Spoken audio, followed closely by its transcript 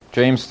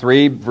James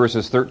 3,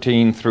 verses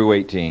 13 through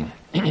 18.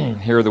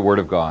 Hear the word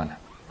of God.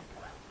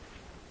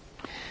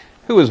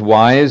 Who is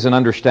wise and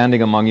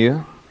understanding among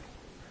you?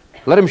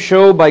 Let him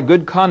show by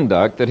good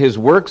conduct that his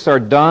works are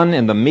done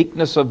in the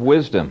meekness of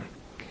wisdom.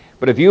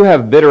 But if you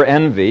have bitter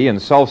envy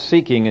and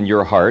self-seeking in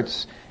your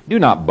hearts, do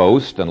not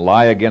boast and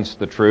lie against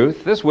the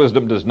truth. This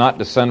wisdom does not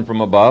descend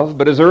from above,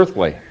 but is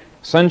earthly,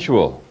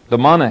 sensual,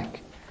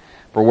 demonic.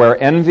 For where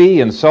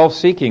envy and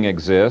self-seeking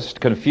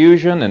exist,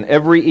 confusion and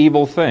every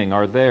evil thing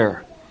are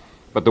there.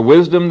 But the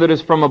wisdom that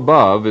is from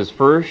above is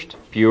first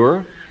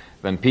pure,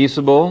 then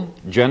peaceable,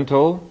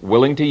 gentle,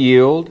 willing to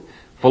yield,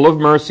 full of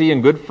mercy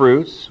and good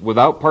fruits,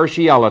 without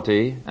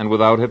partiality and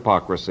without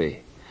hypocrisy.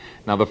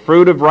 Now the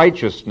fruit of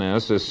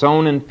righteousness is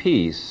sown in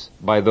peace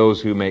by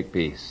those who make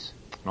peace.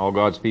 And all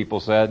God's people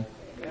said,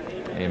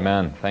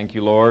 Amen. Thank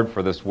you, Lord,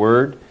 for this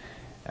word,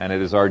 and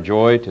it is our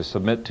joy to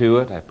submit to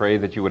it. I pray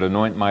that you would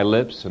anoint my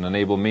lips and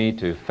enable me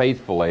to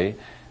faithfully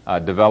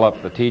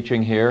develop the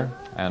teaching here,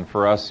 and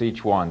for us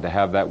each one to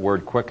have that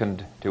word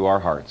quickened to our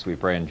hearts. We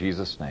pray in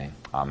Jesus' name.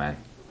 Amen.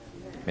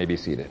 You may be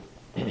seated.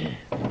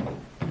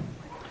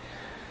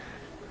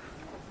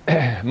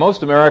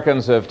 Most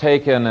Americans have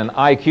taken an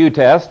IQ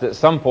test at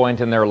some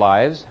point in their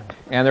lives,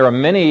 and there are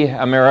many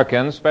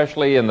Americans,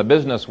 especially in the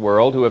business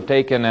world, who have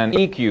taken an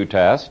EQ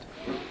test.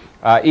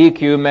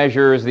 EQ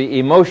measures the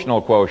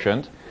emotional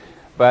quotient,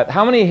 but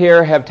how many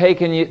here have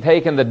taken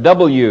the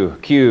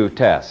WQ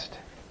test?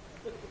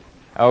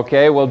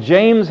 Okay, well,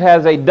 James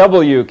has a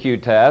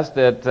WQ test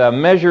that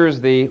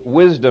measures the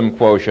wisdom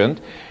quotient.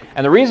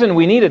 And the reason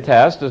we need a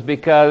test is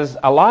because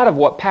a lot of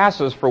what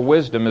passes for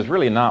wisdom is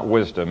really not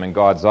wisdom in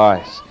God's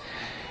eyes.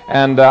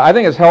 And I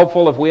think it's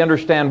helpful if we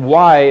understand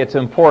why it's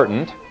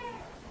important.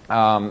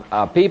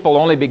 People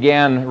only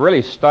began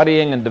really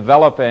studying and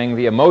developing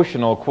the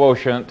emotional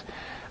quotient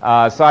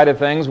side of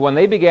things when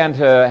they began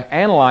to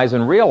analyze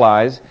and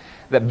realize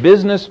that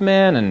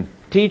businessmen and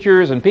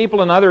teachers and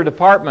people in other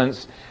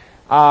departments,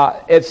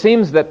 it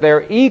seems that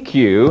their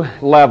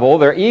EQ level,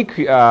 their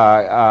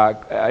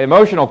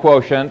emotional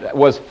quotient,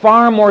 was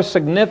far more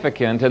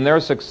significant in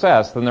their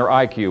success than their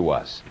IQ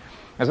was.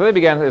 And so they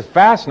began these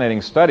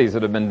fascinating studies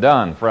that have been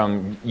done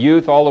from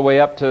youth all the way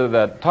up to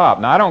the top.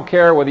 Now, I don't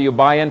care whether you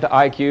buy into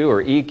IQ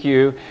or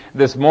EQ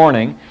this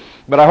morning,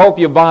 but I hope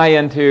you buy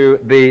into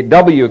the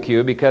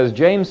WQ, because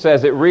James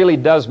says it really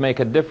does make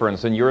a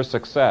difference in your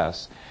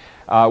success,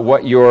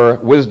 what your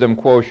wisdom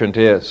quotient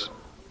is.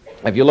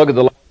 If you look at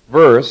the last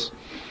verse,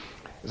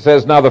 it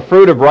says, now the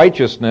fruit of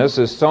righteousness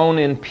is sown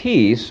in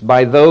peace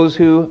by those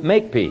who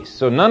make peace.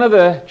 So none of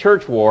the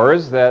church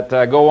wars that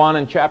go on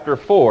in chapter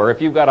 4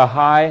 if you've got a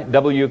high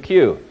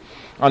WQ.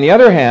 On the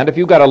other hand, if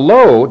you've got a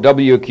low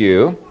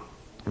WQ,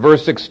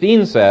 verse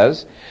 16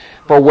 says,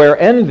 for where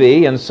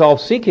envy and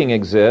self-seeking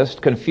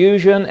exist,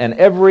 confusion and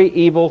every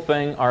evil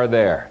thing are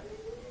there.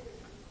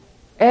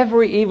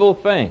 Every evil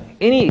thing,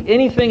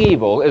 anything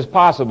evil is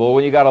possible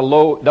when you got a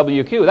low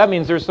WQ. That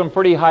means there's some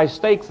pretty high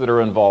stakes that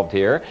are involved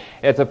here.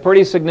 It's a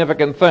pretty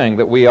significant thing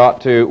that we ought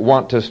to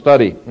want to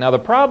study. Now the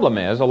problem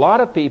is a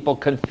lot of people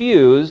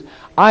confuse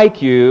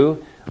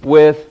IQ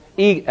with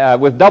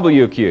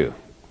WQ.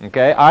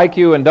 Okay,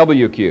 IQ and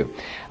WQ.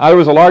 There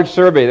was a large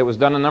survey that was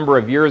done a number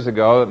of years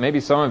ago that maybe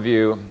some of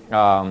you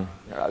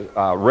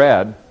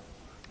read,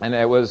 and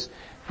it was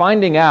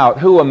finding out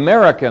who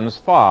Americans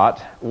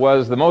thought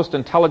was the most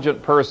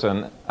intelligent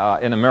person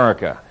in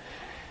America.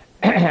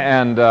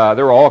 And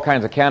there were all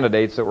kinds of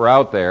candidates that were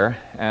out there,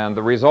 and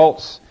the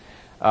results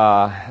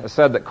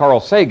said that Carl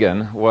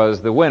Sagan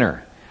was the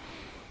winner.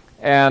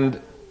 And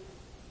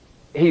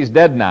he's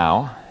dead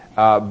now,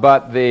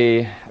 but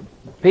the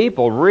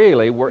people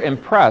really were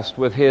impressed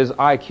with his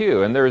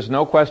IQ, and there's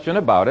no question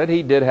about it.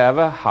 He did have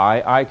a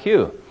high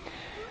IQ.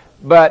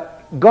 But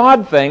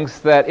God thinks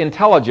that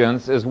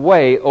intelligence is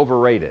way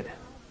overrated.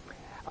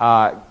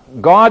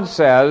 God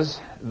says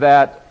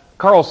that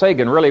Carl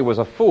Sagan really was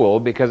a fool,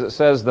 because it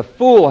says the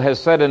fool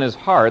has said in his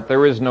heart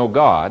there is no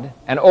God,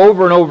 and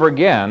over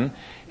again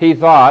he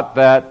thought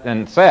that,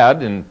 and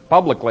said, and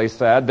publicly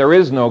said, there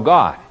is no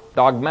God.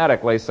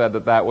 Dogmatically said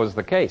that that was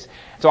the case.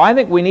 So I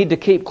think we need to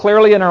keep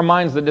clearly in our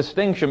minds the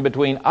distinction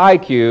between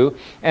IQ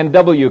and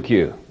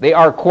WQ. They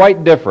are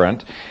quite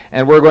different,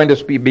 and we're going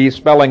to be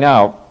spelling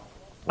out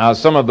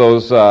some of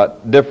those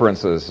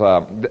differences.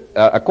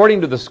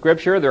 According to the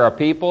Scripture, there are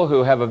people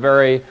who have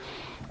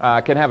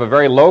can have a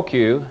very low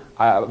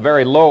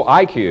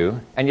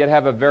IQ, and yet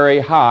have a very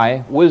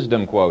high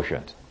wisdom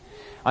quotient.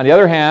 On the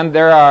other hand,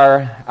 there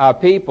are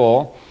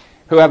people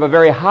who have a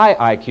very high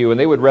IQ, and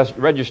they would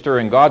register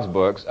in God's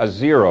books a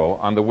 0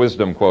 on the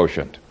wisdom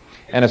quotient.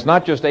 And it's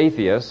not just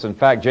atheists. In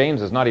fact,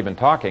 James is not even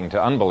talking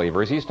to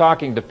unbelievers. He's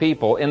talking to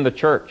people in the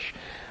church.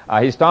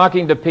 He's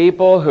talking to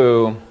people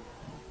who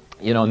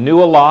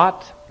knew a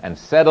lot and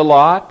said a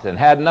lot and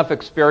had enough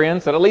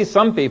experience that at least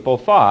some people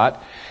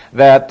thought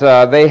that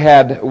they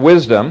had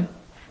wisdom.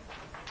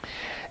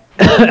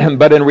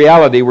 But in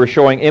reality, we're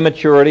showing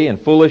immaturity and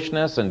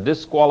foolishness and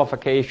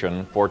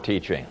disqualification for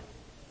teaching.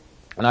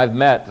 And I've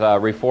met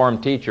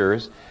Reformed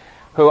teachers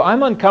who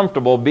I'm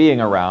uncomfortable being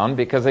around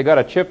because they got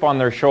a chip on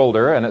their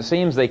shoulder and it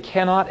seems they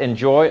cannot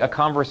enjoy a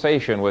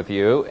conversation with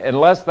you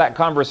unless that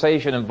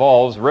conversation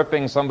involves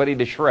ripping somebody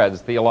to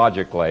shreds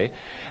theologically.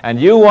 And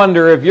you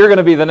wonder if you're going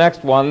to be the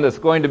next one that's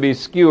going to be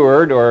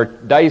skewered or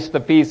diced to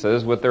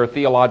pieces with their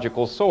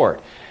theological sword.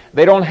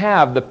 They don't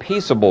have the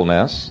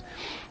peaceableness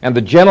and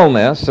the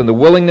gentleness and the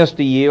willingness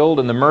to yield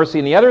and the mercy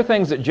and the other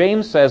things that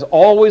James says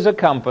always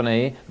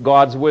accompany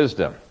God's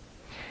wisdom.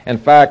 In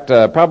fact,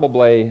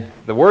 probably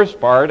the worst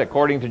part,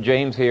 according to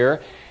James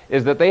here,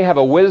 is that they have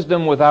a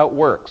wisdom without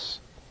works.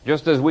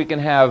 Just as we can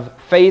have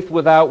faith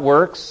without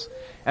works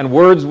and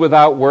words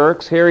without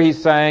works, here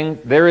he's saying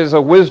there is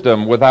a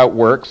wisdom without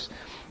works.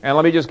 And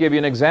let me just give you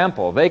an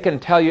example. They can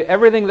tell you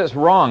everything that's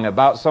wrong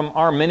about some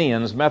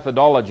Arminians'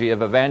 methodology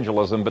of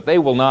evangelism, but they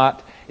will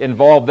not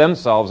involve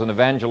themselves in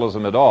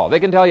evangelism at all. They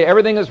can tell you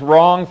everything is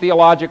wrong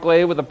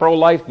theologically with the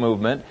pro-life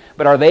movement,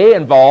 but are they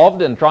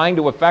involved in trying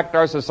to affect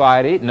our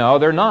society? No,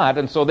 they're not.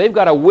 And so they've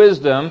got a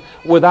wisdom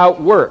without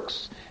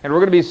works. And we're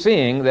going to be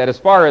seeing that as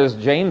far as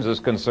James is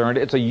concerned,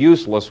 it's a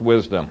useless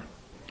wisdom.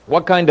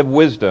 What kind of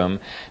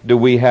wisdom do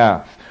we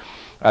have?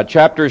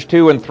 Chapters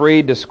 2 and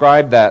 3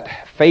 describe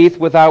that faith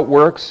without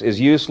works is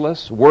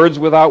useless, words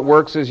without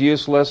works is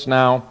useless,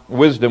 now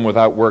wisdom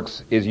without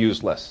works is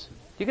useless.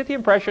 Do you get the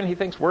impression he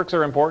thinks works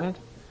are important?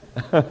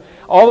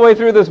 All the way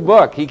through this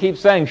book, he keeps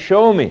saying,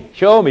 show me,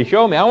 show me,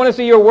 show me. I want to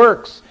see your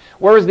works.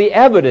 Where is the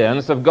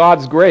evidence of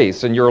God's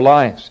grace in your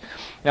lives?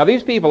 Now,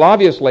 these people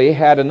obviously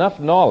had enough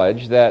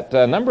knowledge that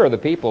a number of the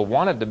people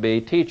wanted to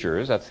be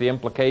teachers. That's the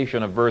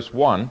implication of verse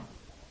 1.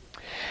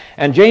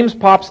 And James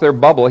pops their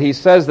bubble. He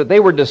says that they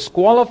were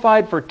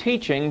disqualified for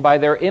teaching by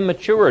their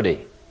immaturity.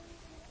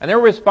 And their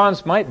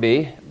response might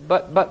be,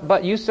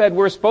 but you said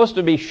we're supposed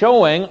to be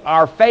showing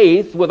our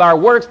faith with our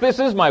works. This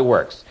is my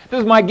works.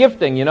 This is my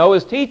gifting,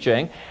 is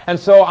teaching. And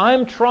so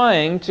I'm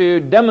trying to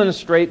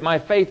demonstrate my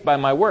faith by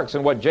my works.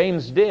 And what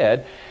James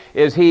did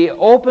is he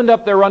opened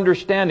up their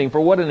understanding for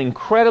what an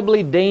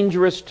incredibly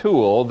dangerous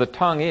tool the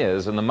tongue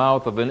is in the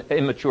mouth of an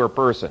immature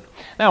person.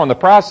 Now, in the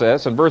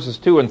process, in verses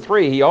 2 and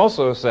 3, he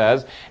also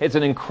says it's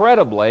an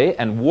incredibly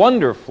and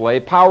wonderfully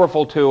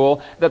powerful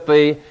tool that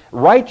the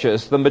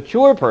righteous, the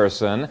mature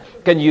person,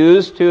 can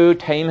use to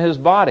tame his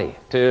body,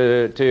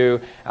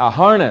 to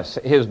harness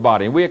his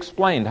body. We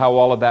explained how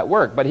all of that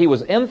worked, but he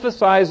was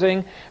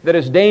emphasizing that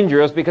it's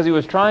dangerous because he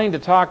was trying to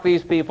talk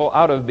these people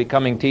out of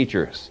becoming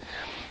teachers.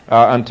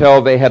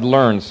 Until they had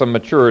learned some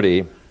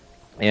maturity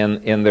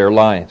in their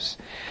lives.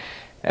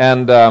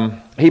 And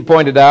he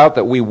pointed out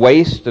that we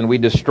waste and we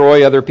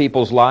destroy other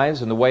people's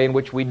lives in the way in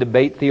which we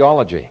debate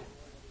theology.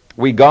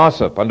 We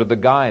gossip under the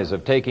guise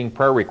of taking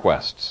prayer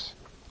requests.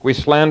 We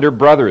slander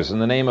brothers in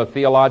the name of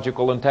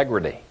theological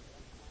integrity.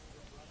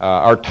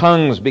 Our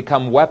tongues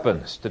become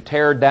weapons to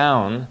tear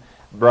down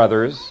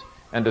brothers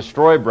and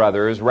destroy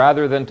brothers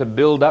rather than to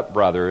build up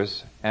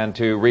brothers and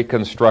to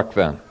reconstruct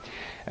them.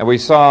 And we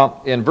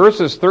saw in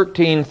verses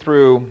 13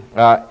 through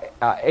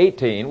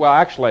 18, well,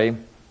 actually,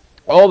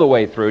 all the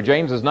way through,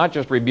 James is not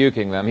just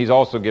rebuking them, he's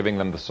also giving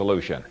them the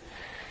solution.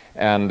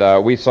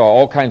 And we saw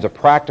all kinds of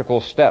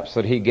practical steps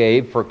that he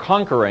gave for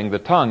conquering the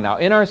tongue. Now,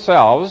 in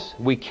ourselves,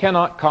 we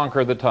cannot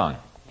conquer the tongue.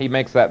 He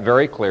makes that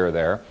very clear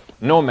there.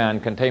 No man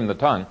can tame the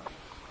tongue.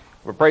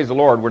 But praise the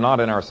Lord, we're not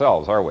in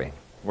ourselves, are we?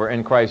 We're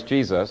in Christ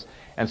Jesus.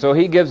 And so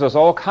he gives us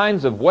all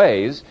kinds of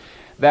ways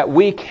that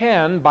we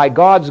can, by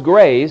God's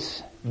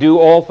grace, do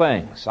all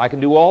things. I can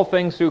do all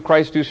things through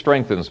Christ who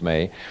strengthens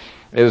me,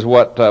 is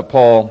what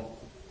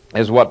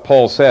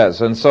Paul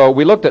says. And so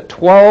we looked at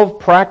 12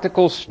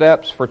 practical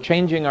steps for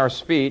changing our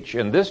speech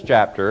in this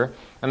chapter,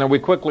 and then we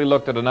quickly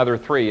looked at another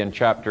 3 in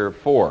chapter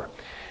 4.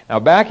 Now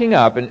backing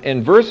up,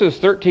 in verses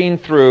 13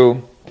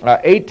 through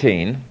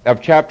 18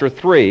 of chapter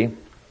 3,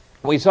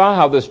 we saw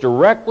how this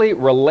directly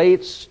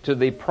relates to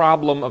the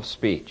problem of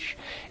speech.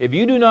 If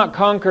you do not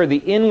conquer the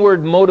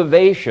inward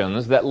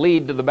motivations that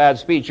lead to the bad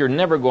speech, you're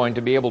never going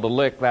to be able to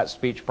lick that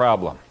speech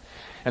problem.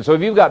 And so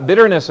if you've got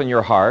bitterness in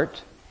your heart,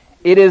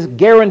 it is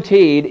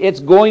guaranteed it's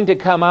going to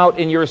come out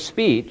in your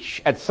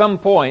speech at some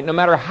point, no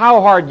matter how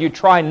hard you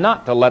try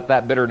not to let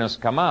that bitterness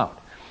come out.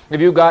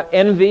 If you've got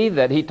envy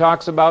that he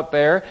talks about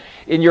there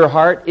in your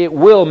heart, it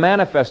will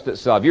manifest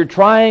itself. You're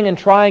trying and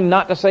trying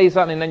not to say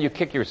something, and then you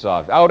kick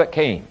yourself. Out it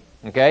came.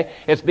 Okay?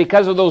 It's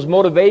because of those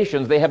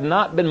motivations. They have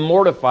not been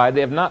mortified.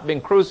 They have not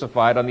been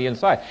crucified on the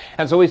inside.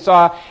 And so we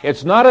saw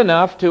it's not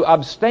enough to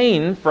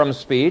abstain from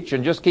speech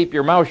and just keep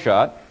your mouth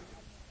shut.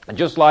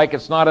 Just like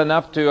it's not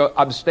enough to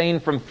abstain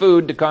from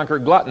food to conquer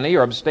gluttony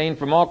or abstain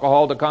from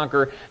alcohol to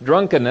conquer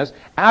drunkenness.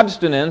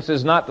 Abstinence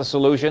is not the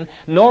solution,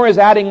 nor is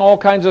adding all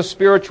kinds of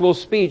spiritual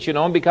speech,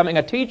 and becoming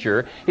a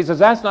teacher. He says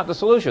that's not the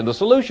solution. The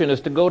solution is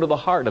to go to the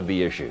heart of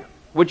the issue,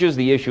 which is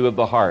the issue of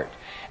the heart,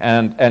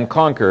 and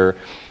conquer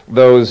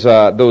those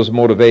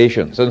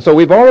motivations. And so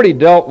we've already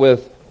dealt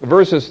with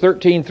verses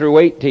 13 through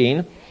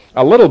 18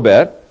 a little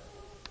bit,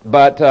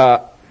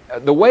 but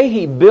the way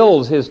he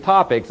builds his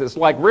topics, it's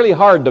like really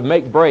hard to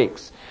make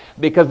breaks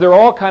because they're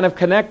all kind of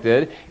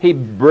connected. He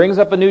brings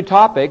up a new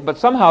topic, but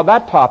somehow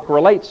that topic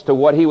relates to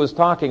what he was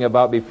talking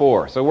about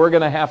before. So we're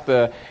going to have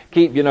to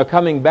keep,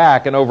 coming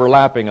back and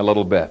overlapping a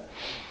little bit.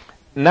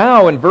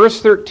 Now in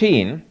verse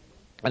 13,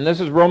 and this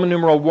is Roman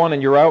numeral 1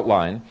 in your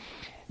outline,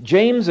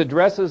 James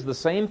addresses the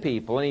same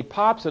people, and he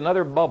pops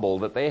another bubble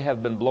that they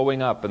have been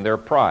blowing up in their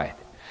pride.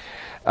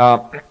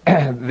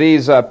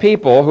 These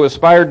people who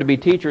aspired to be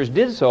teachers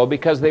did so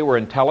because they were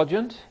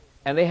intelligent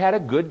and they had a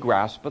good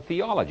grasp of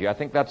theology. I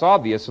think that's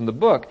obvious in the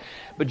book.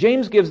 But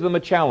James gives them a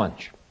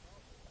challenge.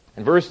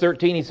 In verse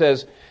 13 he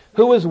says,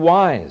 "Who is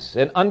wise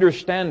and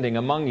understanding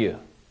among you?"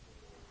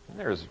 And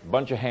there's a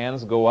bunch of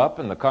hands go up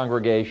in the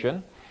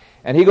congregation.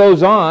 And he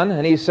goes on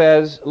and he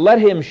says, "Let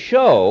him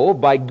show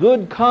by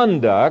good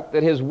conduct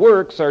that his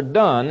works are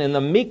done in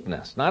the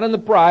meekness," not in the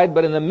pride,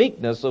 but in the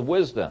meekness of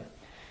wisdom.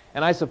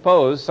 And I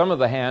suppose some of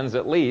the hands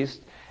at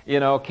least,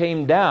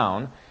 came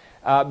down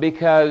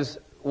because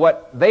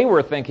what they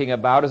were thinking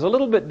about is a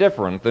little bit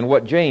different than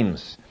what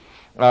James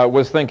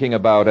was thinking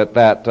about at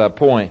that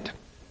point.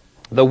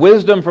 The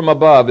wisdom from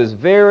above is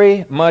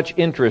very much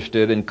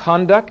interested in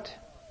conduct,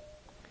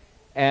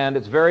 and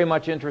it's very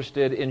much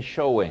interested in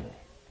showing.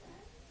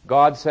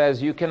 God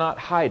says you cannot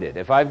hide it.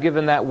 If I've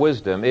given that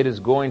wisdom, it is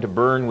going to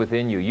burn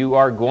within you. You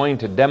are going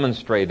to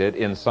demonstrate it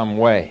in some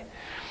way.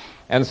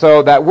 And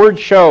so that word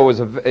show is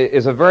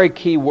a very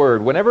key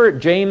word. Whenever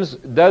James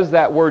does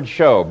that word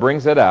show,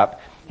 brings it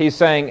up, he's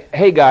saying,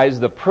 hey guys,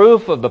 the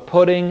proof of the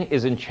pudding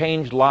is in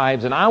changed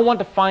lives, and I want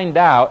to find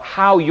out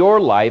how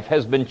your life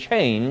has been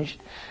changed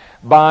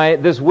by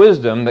this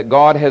wisdom that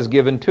God has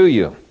given to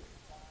you.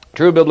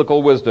 True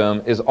biblical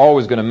wisdom is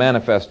always going to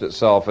manifest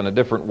itself in a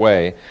different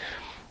way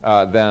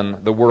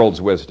than the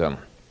world's wisdom.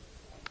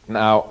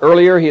 Now,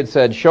 earlier he had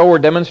said, show or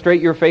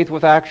demonstrate your faith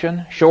with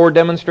action, show or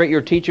demonstrate your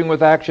teaching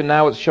with action.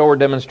 Now it's show or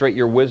demonstrate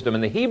your wisdom.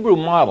 In the Hebrew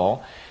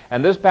model,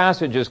 and this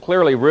passage is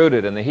clearly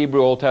rooted in the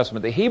Hebrew Old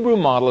Testament, the Hebrew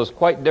model is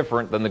quite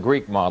different than the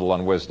Greek model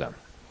on wisdom.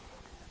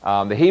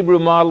 The Hebrew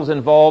model is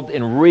involved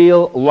in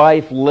real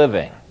life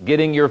living,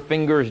 getting your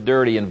fingers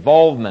dirty,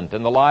 involvement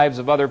in the lives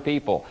of other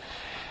people.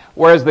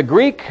 Whereas the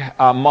Greek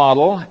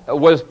model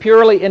was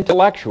purely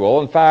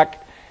intellectual. In fact,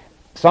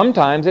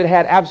 sometimes it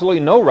had absolutely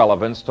no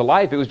relevance to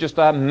life. It was just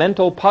a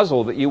mental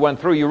puzzle that you went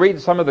through. You read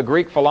some of the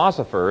Greek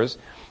philosophers,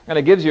 and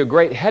it gives you a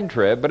great head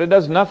trip, but it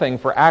does nothing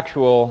for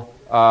actual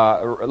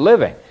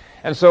living.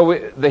 And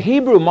so the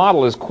Hebrew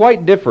model is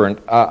quite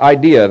different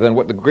idea than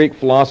what the Greek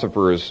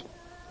philosophers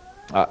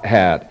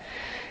had.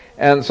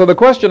 And so the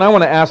question I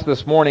want to ask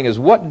this morning is,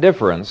 what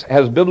difference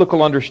has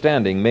biblical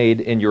understanding made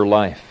in your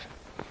life?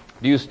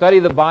 Do you study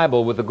the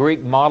Bible with the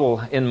Greek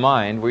model in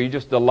mind, where you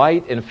just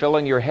delight in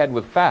filling your head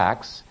with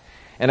facts?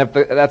 And if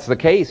that's the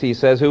case, he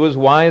says, who is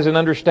wise and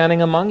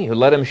understanding among you?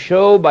 Let him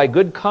show by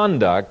good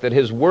conduct that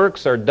his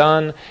works are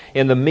done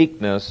in the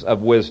meekness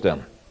of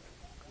wisdom.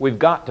 We've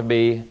got to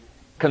be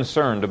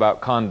concerned about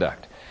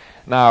conduct.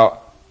 Now,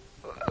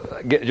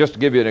 just to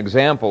give you an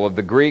example of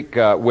the Greek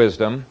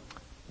wisdom,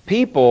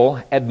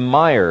 people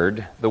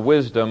admired the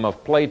wisdom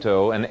of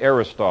Plato and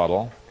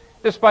Aristotle,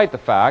 despite the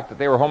fact that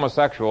they were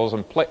homosexuals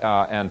and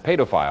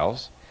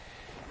pedophiles.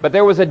 But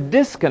there was a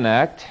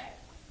disconnect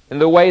in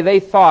the way they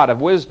thought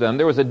of wisdom.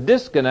 There was a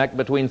disconnect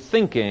between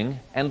thinking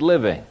and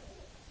living.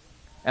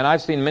 And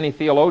I've seen many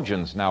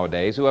theologians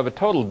nowadays who have a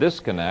total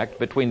disconnect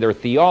between their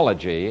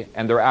theology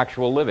and their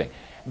actual living.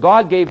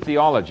 God gave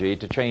theology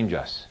to change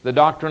us. The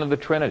doctrine of the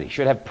Trinity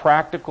should have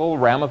practical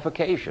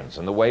ramifications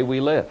in the way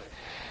we live.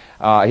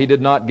 He did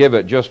not give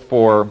it just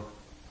for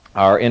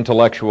our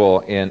intellectual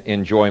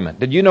enjoyment.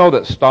 Did you know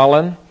that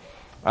Stalin,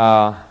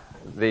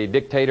 the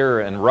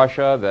dictator in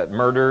Russia that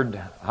murdered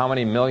how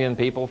many million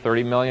people,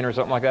 30 million or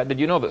something like that, did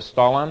you know that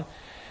Stalin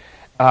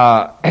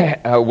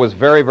was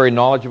very, very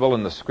knowledgeable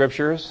in the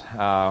Scriptures,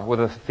 was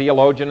a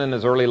theologian in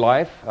his early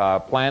life,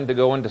 planned to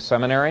go into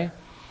seminary,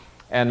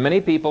 and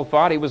many people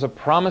thought he was a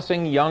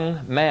promising young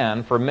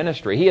man for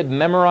ministry. He had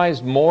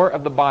memorized more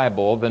of the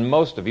Bible than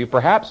most of you,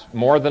 perhaps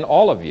more than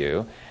all of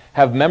you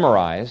have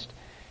memorized,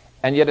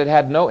 and yet it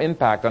had no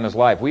impact on his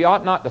life. We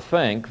ought not to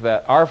think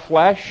that our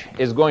flesh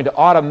is going to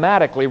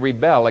automatically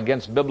rebel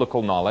against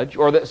biblical knowledge,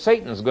 or that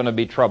Satan's going to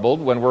be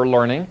troubled when we're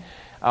learning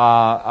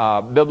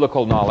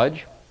biblical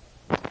knowledge.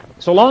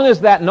 So long as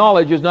that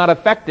knowledge is not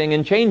affecting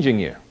and changing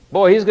you.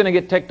 Boy, he's going to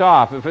get ticked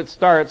off if it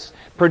starts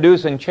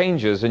producing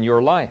changes in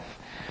your life.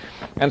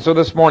 And so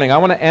this morning I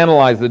want to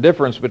analyze the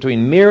difference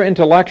between mere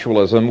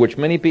intellectualism, which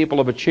many people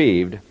have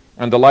achieved,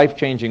 and the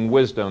life-changing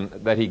wisdom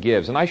that he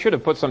gives. And I should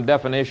have put some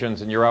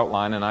definitions in your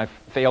outline, and I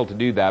failed to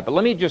do that. But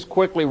let me just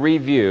quickly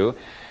review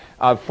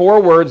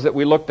 4 words that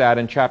we looked at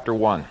in chapter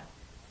 1.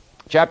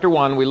 Chapter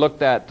 1, we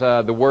looked at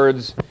the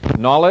words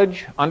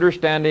knowledge,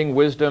 understanding,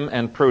 wisdom,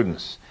 and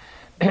prudence.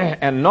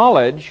 And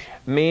knowledge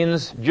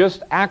means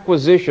just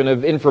acquisition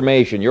of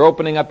information. You're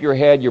opening up your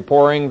head, you're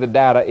pouring the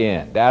data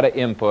in, data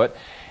input.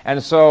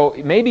 And so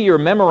maybe you're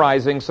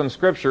memorizing some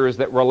scriptures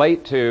that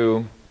relate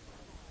to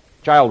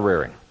child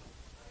rearing.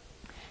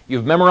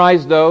 You've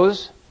memorized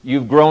those,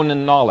 you've grown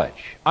in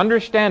knowledge.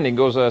 Understanding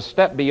goes a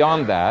step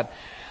beyond that.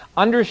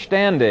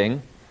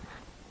 Understanding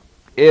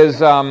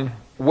is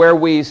where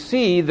we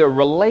see the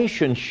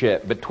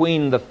relationship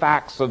between the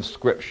facts of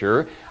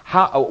Scripture,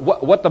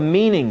 what the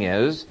meaning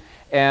is,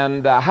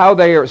 and how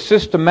they are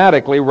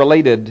systematically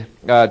related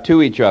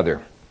to each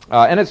other.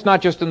 And it's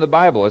not just in the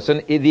Bible, it's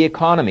in the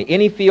economy.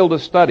 Any field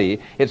of study,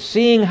 it's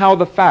seeing how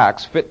the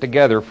facts fit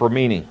together for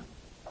meaning.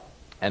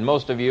 And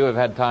most of you have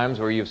had times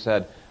where you've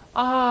said,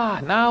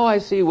 now I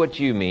see what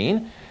you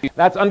mean.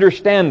 That's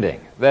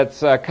understanding that's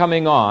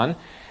coming on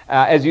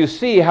as you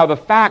see how the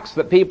facts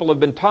that people have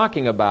been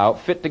talking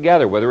about fit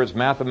together, whether it's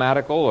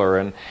mathematical or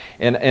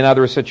in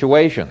other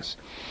situations.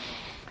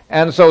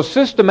 And so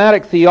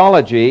systematic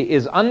theology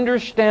is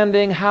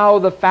understanding how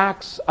the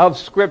facts of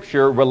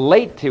Scripture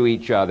relate to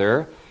each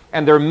other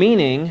and their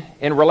meaning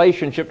in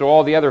relationship to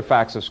all the other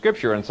facts of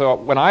Scripture. And so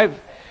when I've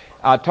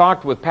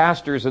talked with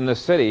pastors in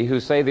this city who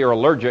say they're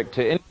allergic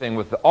to anything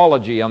with the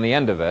ology on the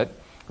end of it,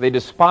 they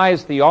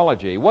despise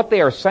theology. What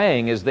they are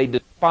saying is they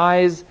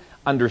despise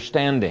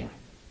understanding.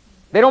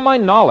 They don't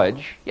mind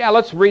knowledge. Yeah,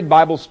 let's read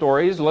Bible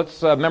stories.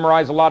 Let's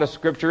memorize a lot of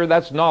Scripture.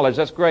 That's knowledge.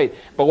 That's great.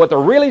 But what they're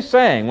really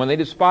saying when they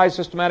despise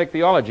systematic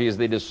theology is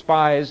they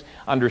despise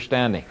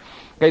understanding.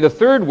 Okay, the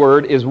third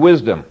word is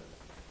wisdom.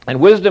 And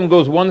wisdom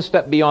goes one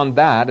step beyond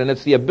that, and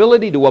it's the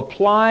ability to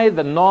apply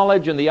the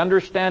knowledge and the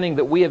understanding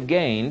that we have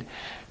gained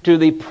to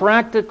the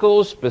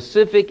practical,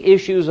 specific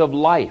issues of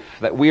life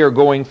that we are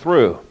going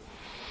through.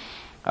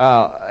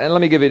 And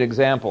let me give you an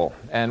example,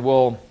 and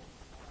we'll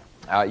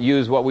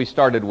use what we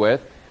started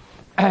with.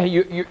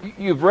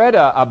 You've read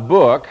a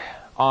book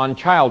on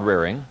child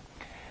rearing,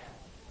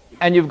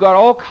 and you've got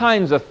all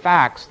kinds of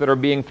facts that are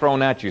being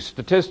thrown at you,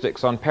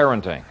 statistics on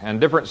parenting, and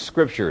different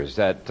scriptures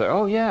that,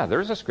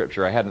 there's a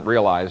scripture I hadn't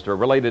realized or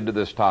related to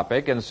this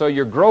topic, and so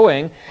you're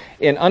growing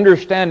in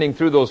understanding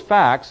through those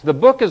facts. The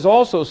book is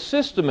also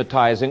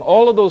systematizing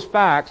all of those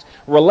facts,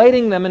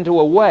 relating them into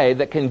a way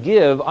that can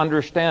give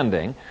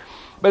understanding.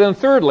 But then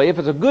thirdly, if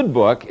it's a good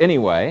book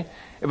anyway,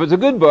 if it's a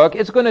good book,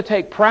 it's going to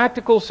take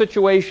practical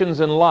situations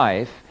in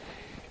life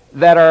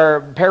that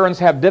our parents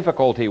have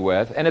difficulty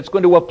with, and it's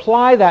going to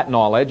apply that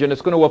knowledge and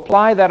it's going to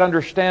apply that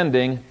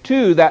understanding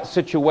to that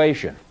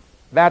situation.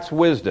 That's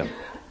wisdom.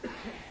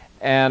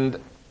 And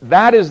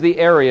that is the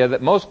area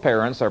that most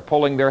parents are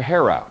pulling their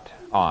hair out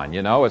on.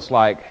 It's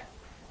like,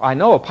 I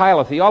know a pile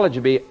of theology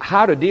would be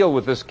how to deal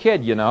with this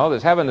kid,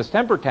 that's having this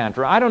temper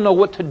tantrum. I don't know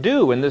what to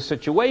do in this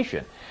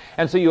situation.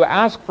 And so you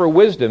ask for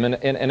wisdom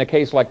in a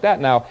case like that.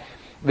 Now,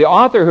 the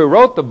author who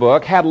wrote the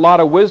book had a lot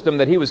of wisdom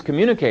that he was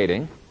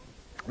communicating,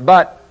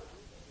 but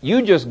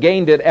you just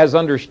gained it as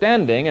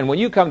understanding, and when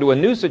you come to a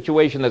new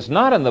situation that's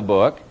not in the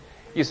book,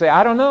 you say,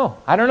 I don't know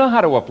how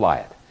to apply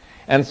it.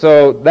 And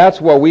so that's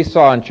what we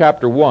saw in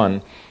chapter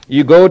 1.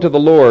 You go to the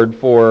Lord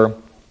for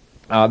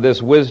this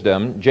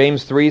wisdom.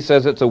 James 3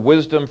 says it's a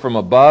wisdom from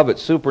above,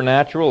 it's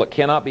supernatural, it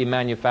cannot be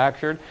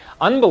manufactured.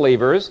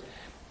 Unbelievers,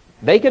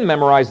 they can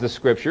memorize the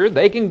Scripture,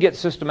 they can get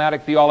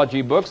systematic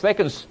theology books, they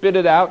can spit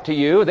it out to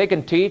you, they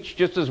can teach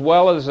just as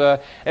well as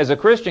a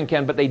Christian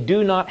can, but they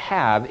do not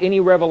have any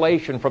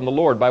revelation from the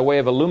Lord by way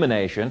of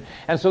illumination,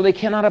 and so they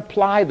cannot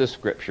apply the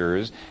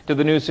Scriptures to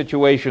the new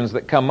situations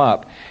that come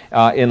up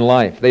in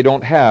life. They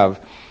don't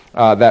have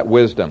that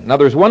wisdom. Now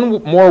there's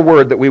one more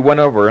word that we went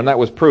over, and that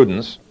was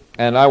prudence,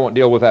 and I won't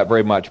deal with that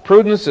very much.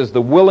 Prudence is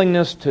the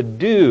willingness to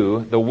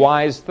do the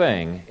wise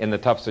thing in the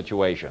tough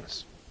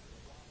situations.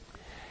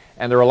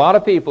 And there are a lot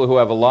of people who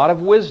have a lot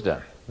of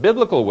wisdom,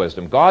 biblical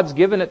wisdom. God's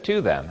given it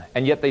to them,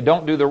 and yet they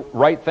don't do the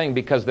right thing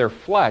because their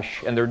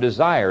flesh and their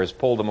desires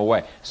pull them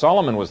away.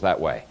 Solomon was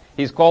that way.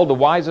 He's called the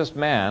wisest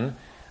man,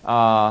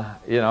 on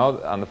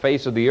the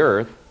face of the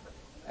earth.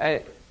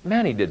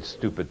 Man, he did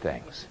stupid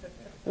things.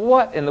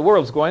 What in the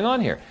world's going on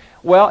here?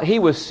 Well, he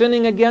was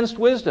sinning against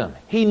wisdom.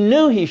 He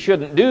knew he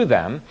shouldn't do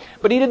them,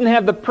 but he didn't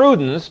have the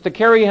prudence to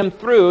carry him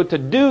through to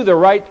do the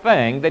right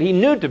thing that he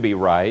knew to be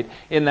right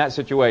in that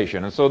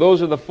situation. And so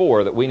those are the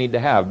four that we need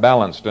to have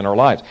balanced in our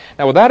lives.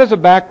 Now, with that as a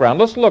background,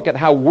 let's look at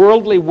how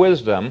worldly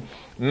wisdom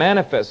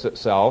manifests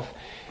itself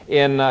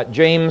in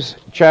James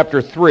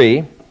chapter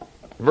 3,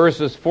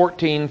 verses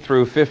 14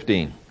 through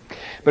 15.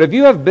 But if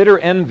you have bitter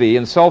envy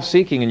and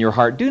self-seeking in your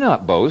heart, do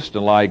not boast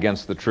and lie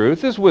against the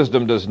truth. This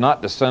wisdom does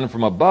not descend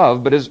from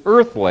above, but is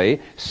earthly,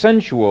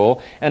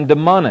 sensual, and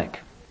demonic.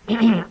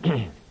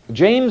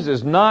 James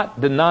is not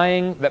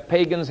denying that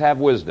pagans have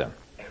wisdom.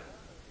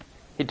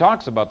 He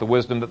talks about the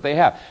wisdom that they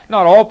have.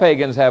 Not all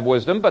pagans have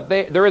wisdom, but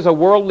there is a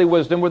worldly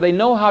wisdom where they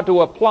know how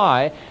to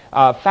apply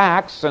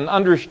facts and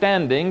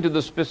understanding to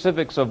the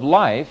specifics of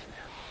life.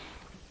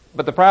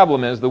 But the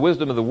problem is the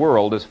wisdom of the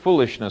world is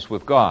foolishness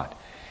with God.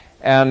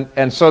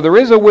 And so there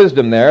is a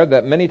wisdom there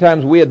that many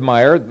times we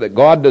admire that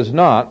God does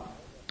not.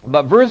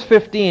 But verse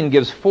 15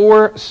 gives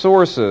four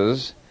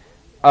sources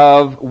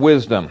of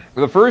wisdom.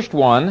 The first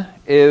one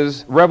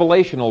is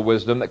revelational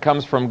wisdom that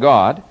comes from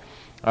God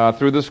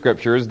through the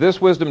Scriptures. This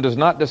wisdom does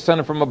not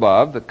descend from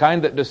above. The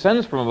kind that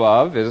descends from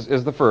above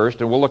is the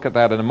first, and we'll look at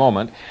that in a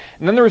moment.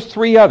 And then there's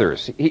three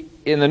others.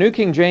 In the New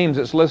King James,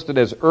 it's listed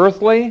as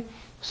earthly,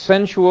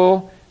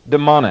 sensual,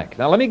 demonic.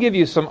 Now let me give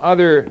you some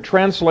other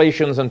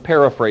translations and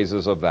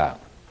paraphrases of that.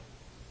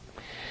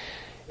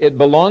 It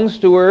belongs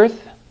to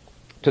earth,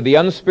 to the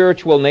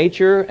unspiritual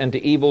nature, and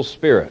to evil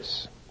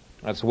spirits.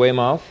 That's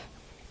Weymouth.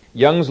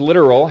 Young's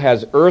literal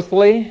has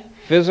earthly,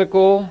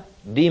 physical,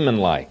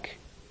 demon-like.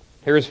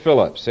 Here's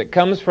Phillips. It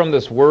comes from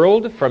this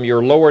world, from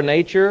your lower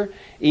nature,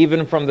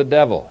 even from the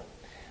devil.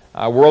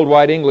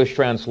 Worldwide English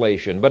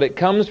translation. But it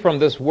comes from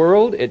this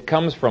world, it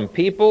comes from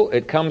people,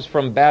 it comes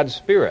from bad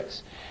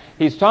spirits.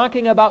 He's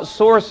talking about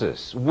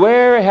sources.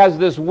 Where has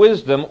this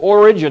wisdom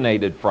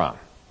originated from?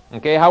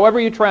 Okay, however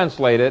you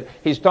translate it,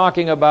 he's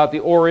talking about the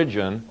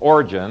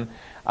origin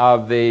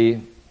of the,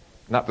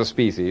 not the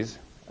species,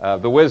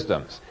 the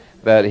wisdoms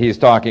that he's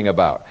talking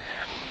about.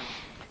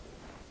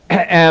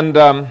 And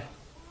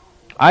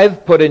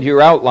I've put into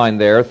your outline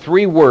there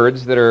 3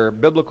 words that are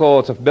biblical.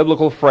 It's a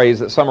biblical phrase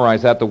that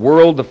summarizes that: the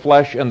world, the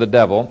flesh, and the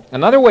devil.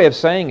 Another way of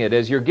saying it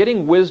is you're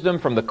getting wisdom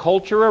from the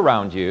culture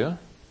around you,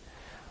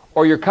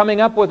 or you're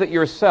coming up with it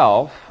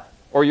yourself,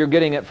 or you're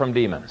getting it from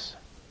demons.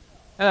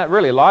 And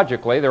really,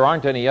 logically, there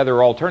aren't any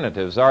other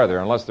alternatives, are there?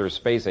 Unless there's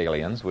space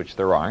aliens, which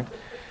there aren't.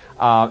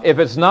 If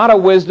it's not a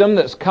wisdom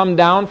that's come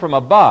down from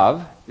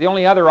above, the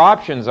only other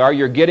options are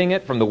you're getting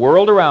it from the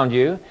world around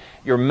you,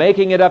 you're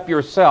making it up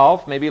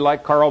yourself, maybe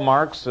like Karl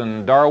Marx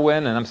and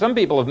Darwin, and some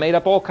people have made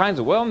up all kinds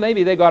of, well,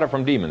 maybe they got it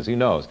from demons, who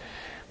knows.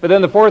 But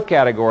then the 4th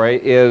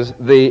category is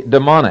the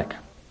demonic.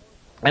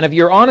 And if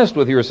you're honest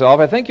with yourself,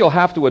 I think you'll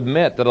have to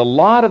admit that a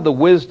lot of the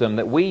wisdom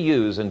that we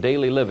use in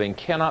daily living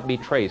cannot be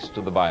traced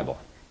to the Bible.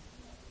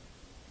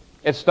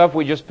 It's stuff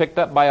we just picked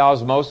up by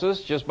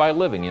osmosis, just by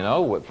living,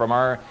 from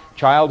our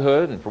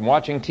childhood and from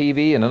watching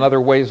TV and in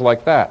other ways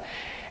like that.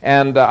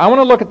 And I want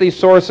to look at these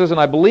sources, and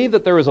I believe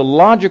that there is a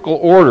logical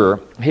order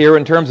here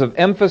in terms of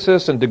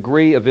emphasis and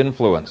degree of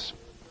influence.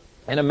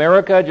 In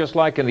America, just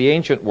like in the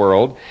ancient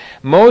world,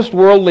 most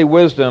worldly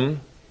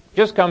wisdom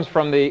just comes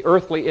from the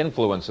earthly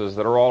influences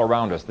that are all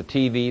around us, the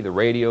TV, the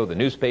radio, the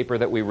newspaper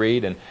that we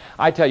read. And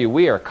I tell you,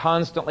 we are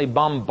constantly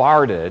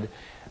bombarded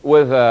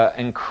with an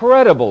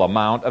incredible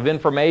amount of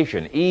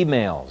information,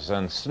 emails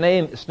and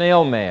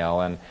snail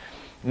mail and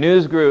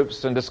news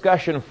groups and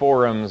discussion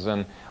forums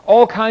and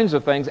all kinds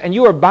of things. And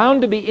you are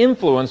bound to be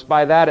influenced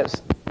by that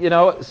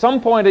at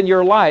some point in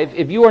your life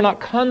if you are not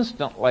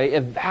constantly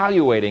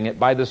evaluating it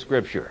by the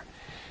Scripture.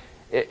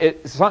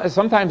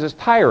 Sometimes it's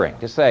tiring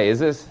to say, is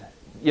this,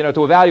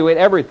 to evaluate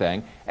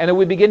everything, and then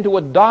we begin to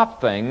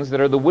adopt things that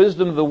are the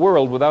wisdom of the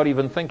world without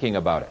even thinking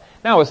about it.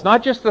 Now, it's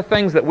not just the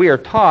things that we are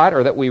taught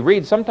or that we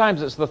read.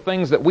 Sometimes it's the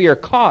things that we are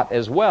caught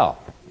as well,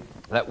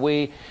 that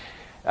we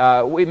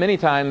many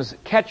times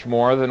catch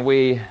more than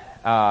we,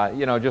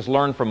 just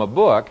learn from a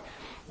book,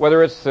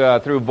 whether it's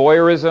through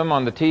voyeurism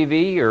on the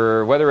TV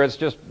or whether it's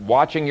just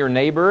watching your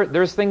neighbor.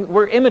 There's things,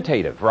 we're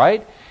imitative,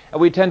 right?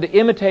 And we tend to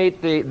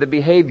imitate the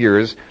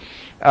behaviors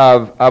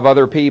of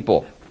other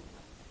people.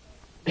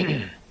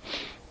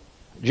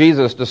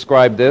 Jesus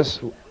described this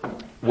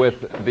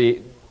with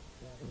the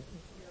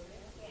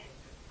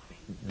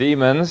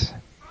demons.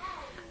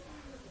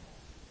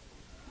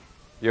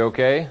 You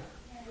okay?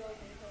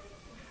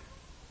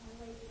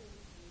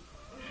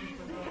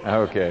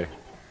 Okay.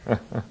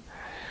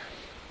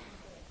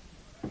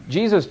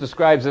 Jesus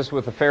describes this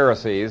with the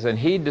Pharisees, and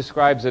he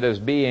describes it as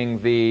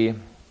being the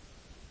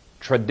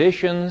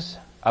traditions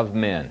of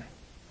men,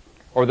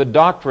 or the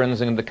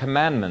doctrines and the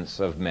commandments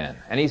of men.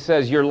 And he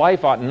says your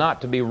life ought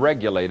not to be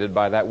regulated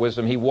by that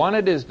wisdom. He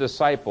wanted his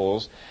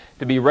disciples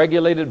to be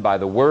regulated by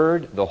the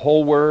Word, the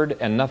whole Word,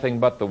 and nothing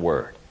but the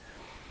Word.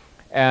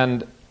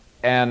 And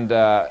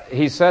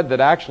he said that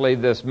actually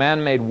this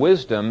man-made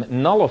wisdom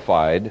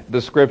nullified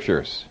the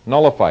Scriptures,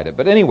 nullified it.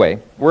 But anyway,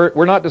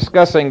 we're not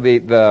discussing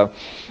the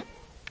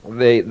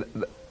in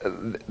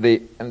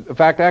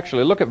fact,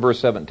 actually, look at verse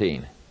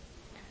 17.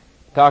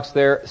 Talks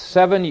there,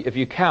 7, if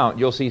you count,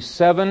 you'll see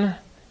 7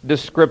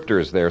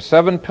 descriptors there,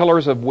 7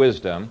 pillars of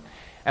wisdom.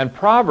 And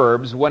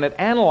Proverbs, when it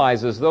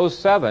analyzes those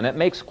 7, it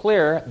makes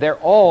clear they're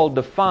all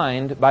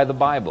defined by the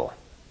Bible,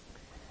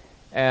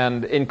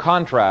 and in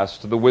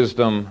contrast to the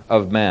wisdom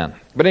of man.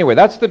 But anyway,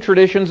 that's the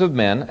traditions of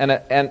men,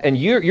 and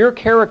your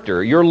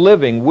character, your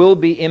living, will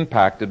be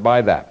impacted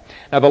by that.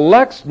 Now,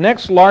 the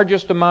next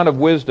largest amount of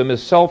wisdom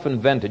is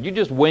self-invented. You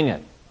just wing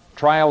it,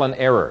 trial and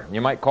error. You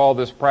might call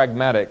this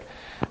pragmatic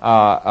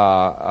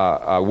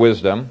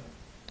wisdom.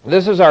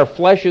 This is our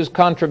flesh's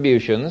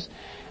contributions,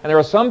 and there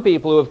are some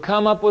people who have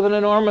come up with an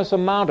enormous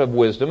amount of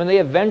wisdom, and they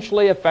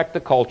eventually affect the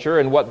culture,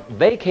 and what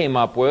they came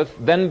up with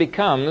then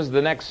becomes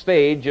the next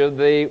stage of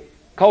the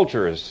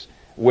culture's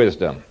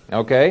wisdom.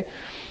 Okay?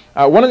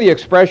 One of the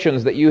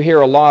expressions that you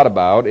hear a lot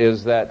about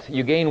is that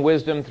you gain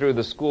wisdom through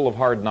the school of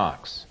hard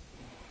knocks.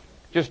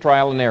 Just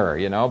trial and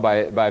error,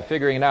 by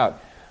figuring it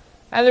out.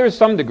 And there is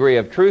some degree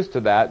of truth to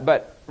that,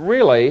 but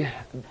really,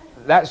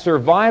 that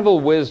survival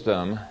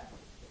wisdom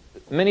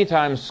many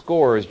times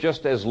scores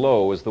just as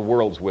low as the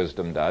world's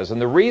wisdom does.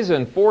 And the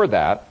reason for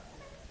that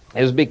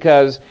is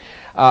because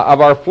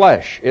of our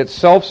flesh. It's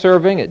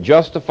self-serving, it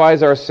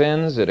justifies our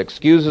sins, it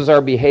excuses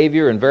our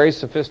behavior in very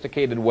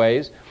sophisticated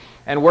ways.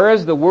 And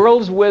whereas the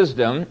world's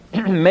wisdom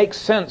makes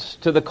sense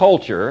to the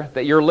culture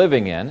that you're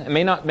living in, it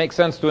may not make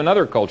sense to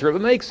another culture,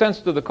 but it makes sense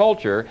to the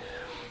culture,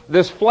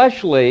 this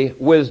fleshly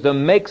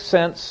wisdom makes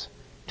sense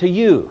to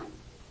you.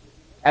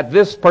 At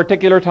this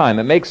particular time,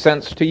 it makes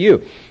sense to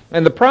you.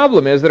 And the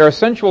problem is that our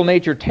sensual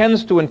nature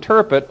tends to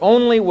interpret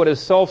only what is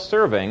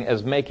self-serving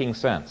as making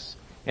sense.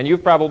 And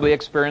you've probably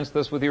experienced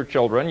this with your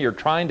children. You're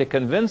trying to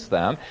convince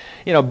them.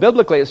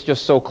 Biblically it's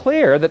just so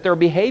clear that their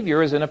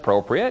behavior is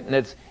inappropriate and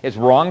it's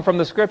wrong from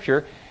the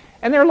Scripture.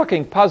 And they're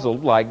looking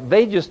puzzled, like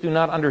they just do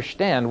not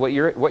understand what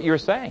you're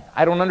saying.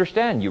 I don't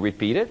understand. You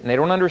repeat it, and they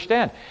don't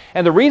understand.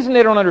 And the reason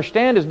they don't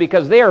understand is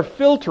because they are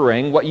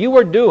filtering what you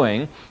are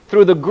doing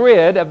through the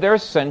grid of their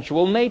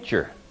sensual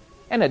nature.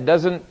 And it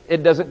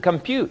doesn't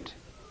compute.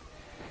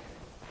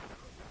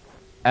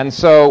 And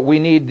so we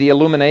need the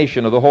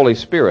illumination of the Holy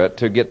Spirit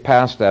to get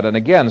past that. And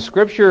again,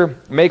 Scripture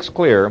makes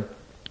clear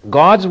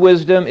God's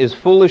wisdom is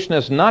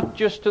foolishness not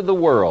just to the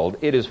world,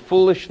 it is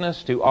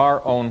foolishness to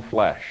our own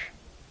flesh.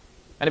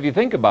 And if you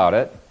think about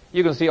it,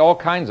 you can see all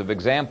kinds of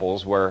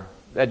examples where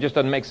that just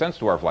doesn't make sense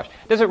to our flesh.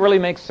 Does it really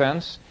make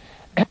sense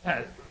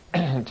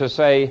to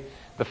say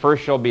the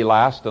first shall be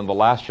last and the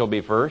last shall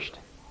be first?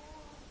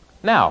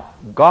 Now,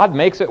 God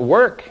makes it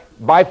work.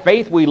 By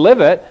faith we live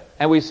it,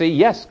 and we see,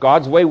 yes,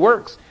 God's way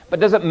works. But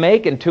does it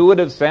make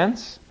intuitive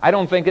sense? I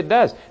don't think it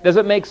does. Does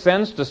it make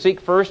sense to seek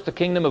first the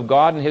kingdom of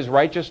God and His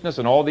righteousness,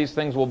 and all these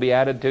things will be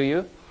added to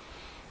you?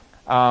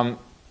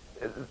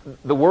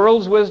 The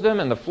world's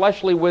wisdom and the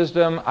fleshly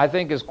wisdom, I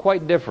think, is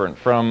quite different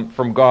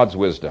from God's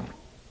wisdom.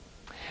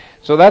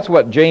 So that's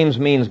what James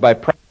means by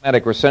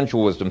pragmatic or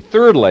sensual wisdom.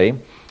 Thirdly,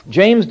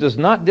 James does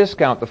not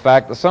discount the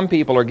fact that some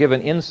people are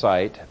given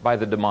insight by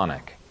the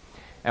demonic.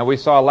 And we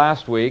saw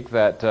last week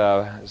that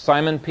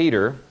Simon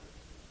Peter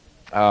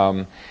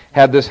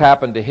had this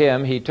happen to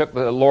him. He took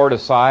the Lord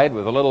aside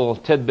with a little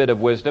tidbit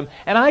of wisdom.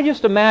 And I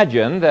just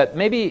imagine that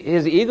maybe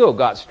his ego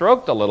got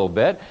stroked a little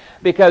bit,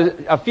 because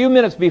a few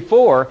minutes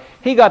before,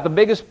 he got the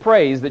biggest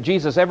praise that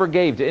Jesus ever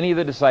gave to any of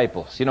the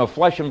disciples.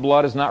 Flesh and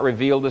blood has not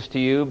revealed this to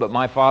you, but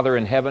my Father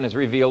in heaven has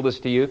revealed this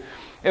to you.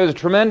 It was a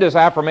tremendous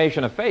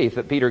affirmation of faith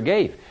that Peter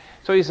gave.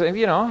 So he said,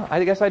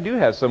 I guess I do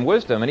have some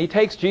wisdom. And he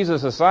takes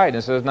Jesus aside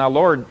and says, now,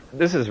 Lord,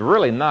 this is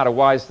really not a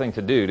wise thing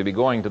to do, to be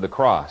going to the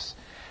cross.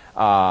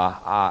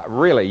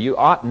 Really, you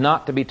ought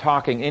not to be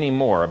talking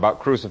anymore about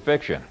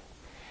crucifixion.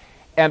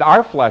 And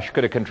our flesh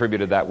could have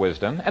contributed that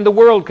wisdom, and the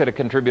world could have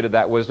contributed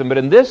that wisdom, but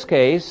in this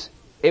case,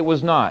 it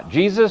was not.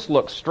 Jesus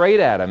looked straight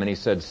at him and he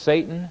said,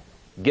 Satan,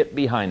 get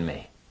behind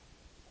me.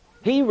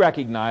 He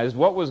recognized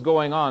what was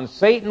going on.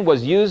 Satan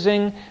was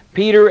using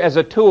Peter as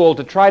a tool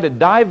to try to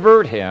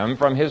divert him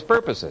from his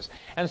purposes.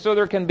 And so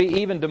there can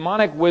be even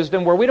demonic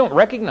wisdom where we don't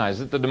recognize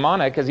that the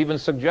demonic has even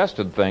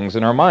suggested things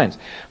in our minds.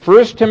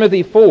 1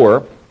 Timothy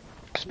 4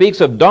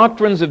 speaks of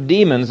doctrines of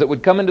demons that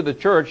would come into the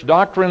church,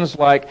 doctrines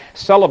like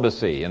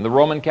celibacy in the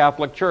Roman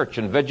Catholic Church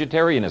and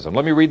vegetarianism.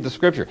 Let me read the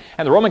Scripture.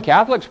 And the Roman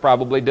Catholics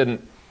probably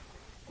didn't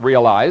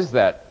realize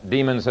that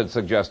demons had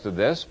suggested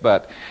this,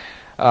 but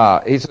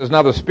he says,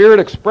 now the Spirit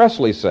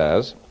expressly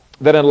says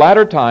that in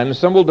latter times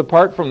some will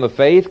depart from the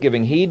faith,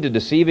 giving heed to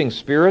deceiving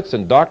spirits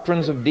and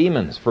doctrines of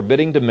demons,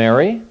 forbidding to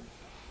marry,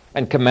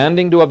 and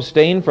commanding to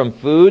abstain from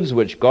foods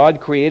which God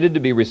created to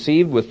be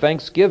received with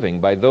thanksgiving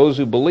by those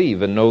who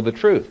believe and know the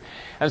truth.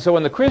 And so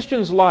in the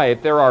Christian's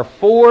life, there are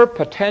 4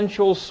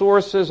 potential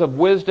sources of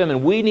wisdom,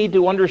 and we need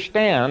to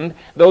understand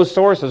those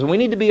sources, and we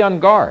need to be on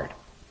guard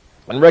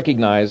and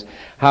recognize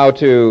how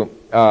to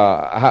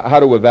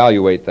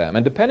evaluate them.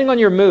 And depending on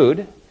your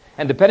mood,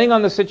 and depending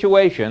on the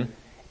situation,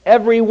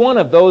 every one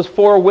of those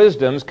 4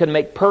 wisdoms can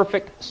make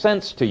perfect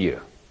sense to you.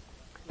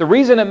 The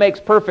reason it makes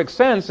perfect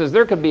sense is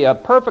there could be a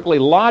perfectly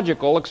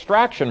logical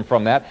extraction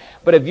from that,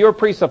 but if your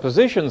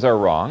presuppositions are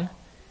wrong,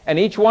 and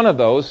each one of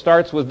those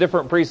starts with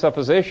different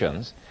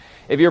presuppositions,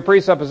 if your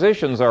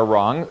presuppositions are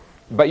wrong,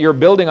 but you're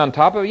building on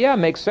top of it, yeah, it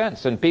makes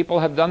sense. And people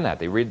have done that.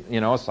 They read,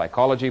 a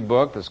psychology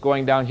book that's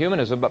going down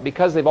humanism, but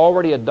because they've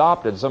already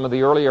adopted some of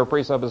the earlier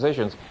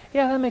presuppositions,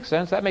 yeah, that makes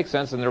sense,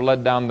 and they're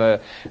led down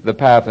the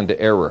path into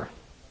error.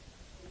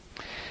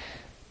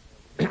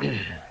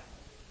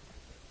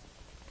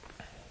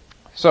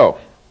 So,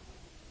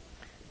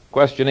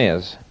 question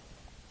is,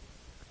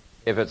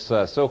 if it's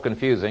so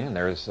confusing, and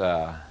it's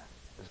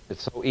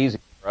so easy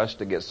for us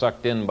to get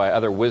sucked in by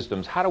other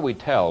wisdoms, how do we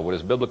tell what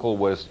is biblical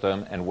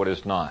wisdom and what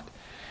is not?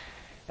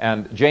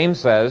 And James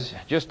says,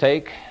 just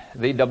take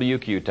the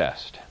WQ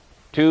test.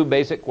 2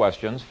 basic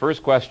questions.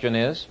 First question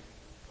is,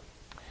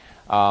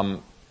 does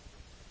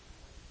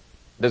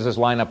this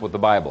line up with the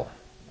Bible?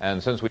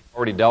 And since we've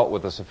already dealt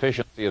with the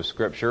sufficiency of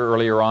Scripture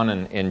earlier on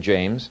in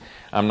James,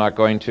 I'm not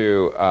going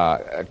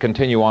to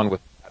continue on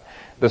with that.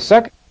 The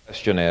second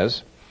question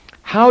is,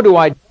 how do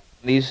I do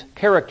these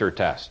character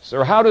tests?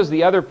 Or how does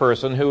the other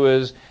person who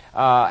is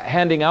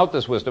handing out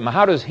this wisdom,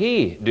 how does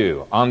he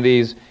do on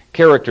these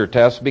character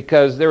tests?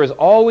 Because there is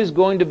always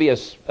going to be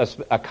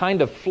a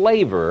kind of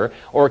flavor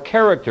or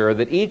character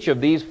that each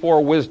of these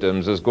four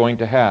wisdoms is going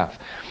to have.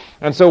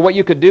 And so what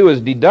you could do is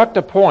deduct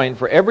a point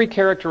for every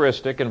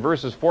characteristic in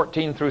verses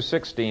 14 through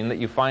 16 that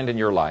you find in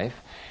your life,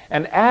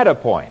 and add a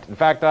point. In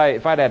fact,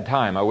 if I'd had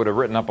time, I would have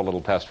written up a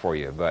little test for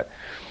you. But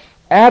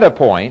add a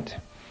point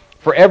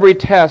for every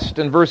test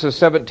in verses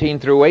 17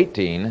 through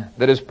 18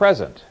 that is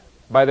present.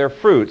 By their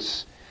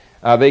fruits,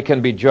 they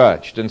can be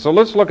judged. And so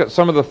let's look at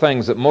some of the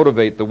things that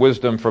motivate the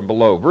wisdom from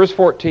below. Verse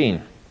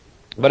 14,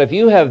 but if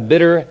you have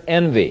bitter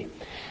envy.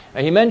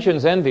 Now he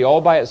mentions envy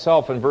all by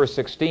itself in verse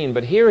 16,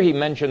 but here he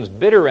mentions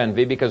bitter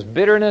envy because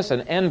bitterness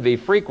and envy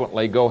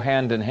frequently go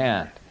hand in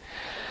hand.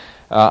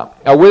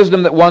 A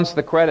wisdom that wants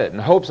the credit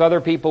and hopes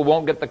other people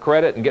won't get the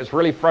credit and gets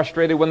really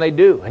frustrated when they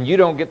do and you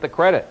don't get the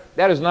credit.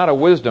 That is not a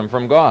wisdom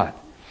from God.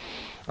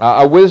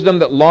 A wisdom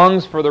that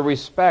longs for the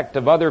respect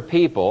of other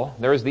people,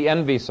 there's the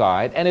envy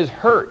side, and is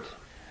hurt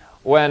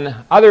when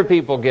other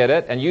people get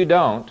it and you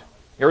don't,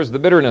 here's the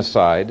bitterness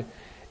side,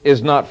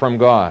 is not from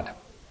God.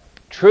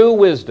 True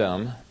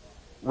wisdom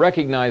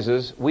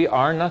recognizes we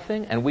are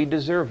nothing and we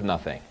deserve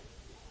nothing.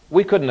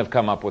 We couldn't have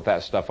come up with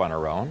that stuff on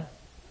our own.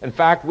 In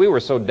fact, we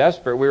were so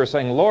desperate, we were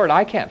saying, Lord,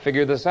 I can't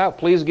figure this out.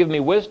 Please give me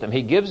wisdom.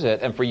 He gives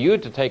it, and for you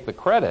to take the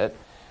credit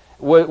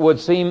would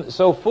seem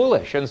so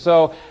foolish. And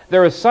so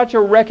there is such a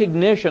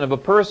recognition of a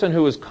person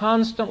who is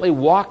constantly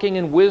walking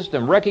in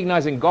wisdom,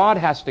 recognizing God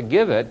has to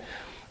give it,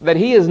 that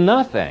he is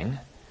nothing,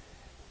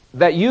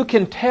 that you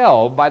can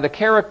tell by the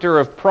character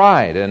of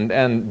pride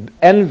and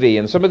envy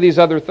and some of these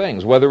other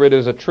things, whether it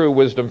is a true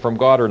wisdom from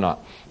God or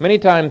not. Many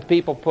times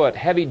people put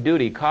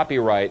heavy-duty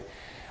copyright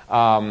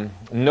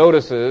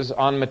notices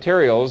on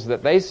materials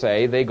that they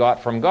say they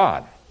got from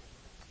God,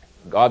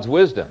 God's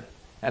wisdom.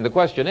 And the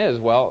question is,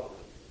 well,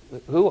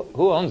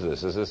 who owns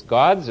this? Is this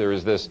God's or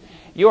is this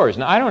yours?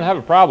 Now, I don't have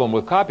a problem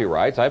with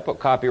copyrights. I put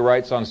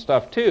copyrights on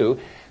stuff too,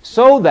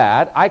 so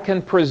that I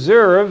can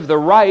preserve the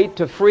right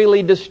to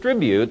freely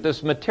distribute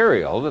this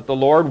material that the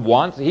Lord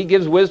wants. He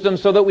gives wisdom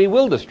so that we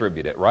will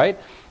distribute it, right?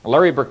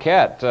 Larry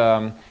Burkett,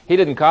 he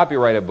didn't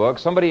copyright a book.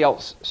 Somebody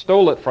else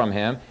stole it from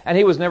him, and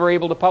he was never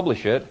able to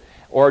publish it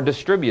or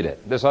distribute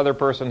it. This other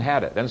person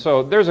had it. And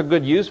so there's a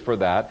good use for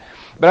that.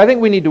 But I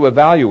think we need to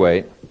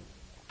evaluate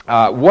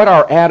what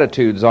our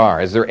attitudes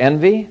are. Is there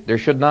envy? There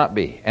should not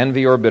be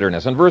envy or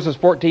bitterness. In verses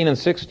 14 and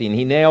 16,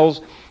 he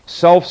nails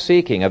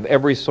self-seeking of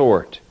every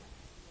sort.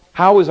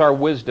 How is our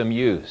wisdom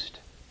used?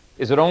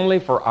 Is it only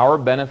for our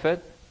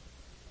benefit?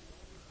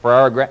 For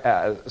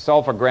our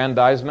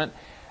self-aggrandizement?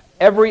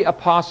 Every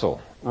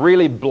apostle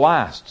really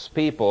blasts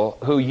people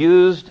who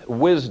used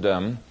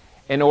wisdom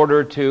in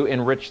order to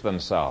enrich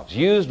themselves.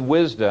 Used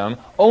wisdom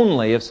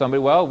only if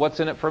somebody, well, what's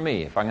in it for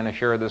me if I'm going to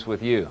share this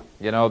with you?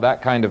 You know,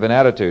 that kind of an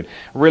attitude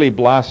really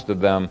blasted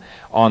them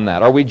on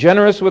that. Are we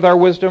generous with our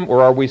wisdom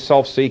or are we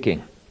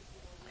self-seeking?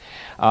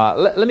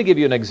 Let me give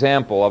you an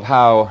example of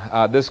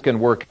how this can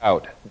work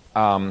out.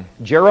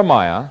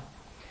 Jeremiah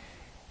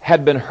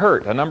had been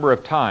hurt a number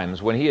of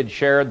times when he had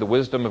shared the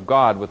wisdom of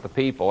God with the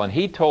people, and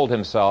he told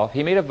himself,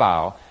 he made a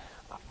vow,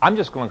 I'm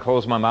just going to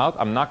close my mouth.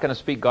 I'm not going to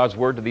speak God's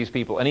word to these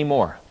people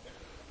anymore.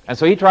 And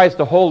so he tries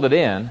to hold it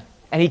in,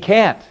 and he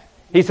can't.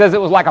 He says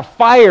it was like a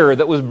fire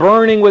that was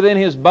burning within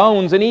his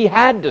bones, and he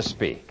had to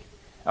speak.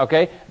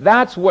 Okay?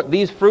 That's what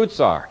these fruits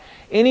are.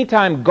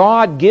 Anytime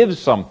God gives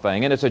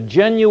something, and it's a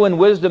genuine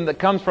wisdom that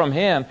comes from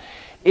Him,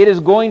 it is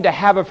going to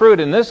have a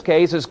fruit. In this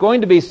case, it's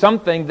going to be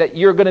something that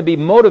you're going to be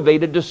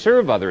motivated to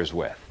serve others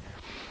with.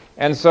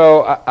 And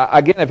so,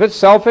 again, if it's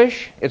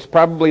selfish, it's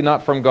probably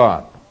not from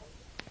God.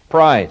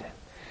 Pride.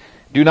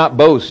 Do not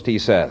boast, he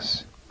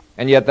says.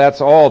 And yet that's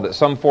all that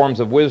some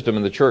forms of wisdom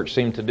in the church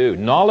seem to do.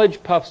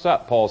 Knowledge puffs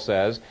up, Paul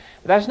says,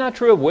 but that's not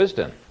true of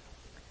wisdom.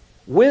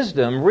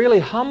 Wisdom really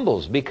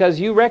humbles because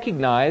you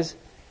recognize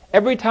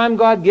every time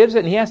God gives it,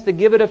 and He has to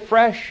give it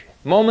afresh,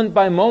 moment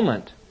by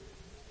moment,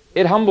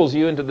 it humbles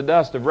you into the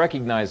dust of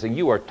recognizing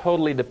you are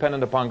totally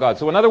dependent upon God.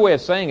 So another way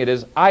of saying it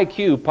is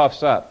IQ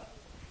puffs up.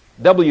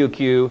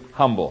 WQ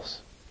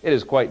humbles. It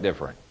is quite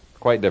different.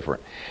 Quite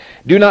different.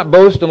 Do not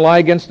boast and lie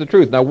against the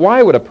truth. Now,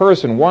 why would a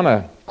person want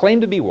to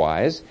claim to be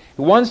wise,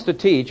 who wants to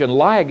teach, and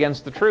lie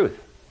against the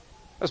truth?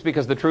 That's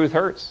because the truth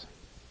hurts.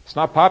 It's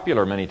not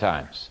popular many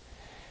times.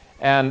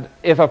 And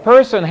if a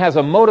person has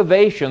a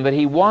motivation that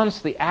he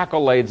wants the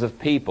accolades of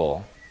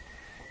people,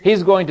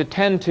 he's going to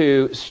tend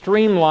to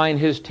streamline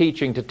his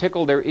teaching to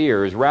tickle their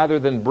ears rather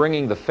than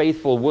bringing the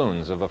faithful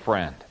wounds of a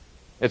friend.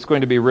 It's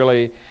going to be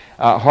really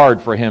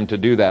hard for him to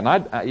do that.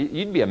 And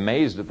you'd be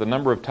amazed at the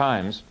number of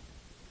times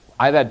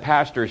I've had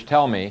pastors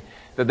tell me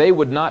that they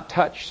would not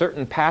touch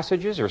certain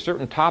passages or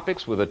certain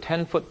topics with a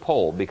 10-foot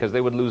pole because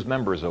they would lose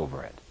members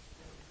over it.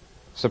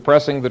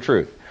 Suppressing the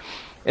truth.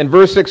 In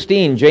verse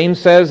 16, James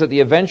says that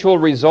the eventual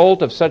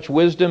result of such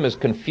wisdom is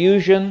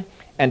confusion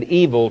and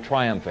evil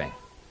triumphing.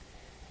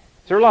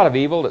 Is there a lot of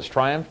evil that's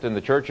triumphed in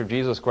the Church of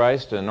Jesus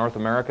Christ in North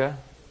America?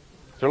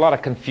 Is there a lot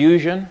of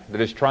confusion that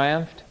has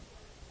triumphed?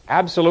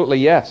 Absolutely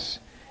yes.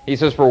 He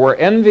says, for where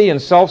envy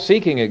and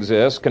self-seeking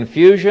exist,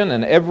 confusion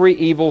and every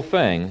evil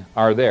thing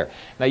are there.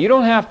 Now, you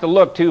don't have to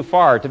look too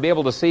far to be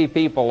able to see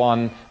people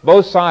on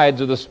both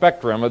sides of the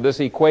spectrum of this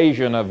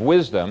equation of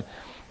wisdom,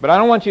 but I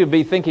don't want you to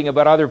be thinking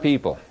about other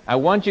people. I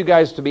want you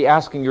guys to be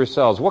asking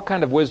yourselves, what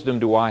kind of wisdom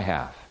do I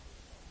have?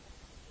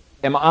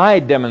 Am I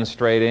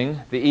demonstrating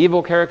the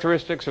evil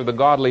characteristics or the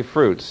godly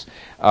fruits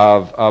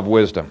of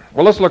wisdom?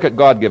 Well, let's look at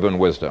God-given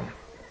wisdom.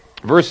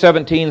 Verse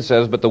 17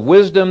 says, but the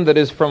wisdom that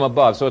is from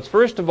above. So it's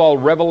first of all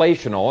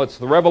revelational. It's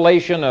the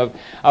revelation of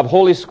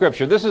Holy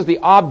Scripture. This is the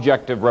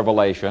objective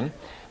revelation.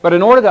 But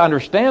in order to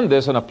understand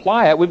this and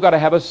apply it, we've got to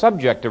have a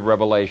subjective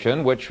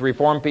revelation, which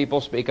Reformed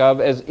people speak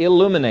of as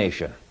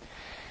illumination.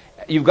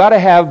 You've got to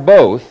have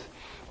both,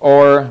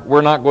 or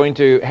we're not going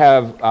to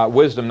have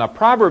wisdom. Now,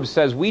 Proverbs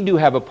says we do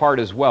have a part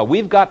as well.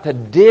 We've got to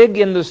dig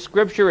in the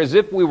Scripture as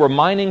if we were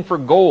mining for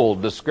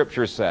gold, the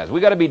Scripture says.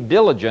 We've got to be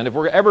diligent if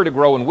we're ever to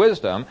grow in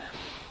wisdom.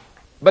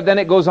 But then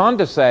it goes on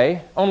to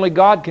say, only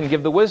God can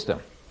give the wisdom.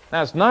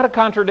 Now, it's not a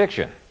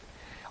contradiction.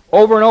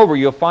 Over and over,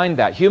 you'll find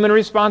that. Human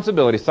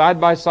responsibility, side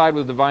by side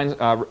with divine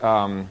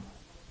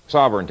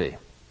sovereignty.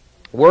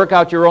 Work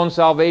out your own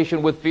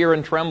salvation with fear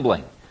and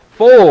trembling.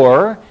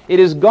 For it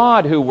is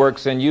God who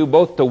works in you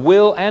both to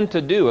will and to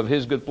do of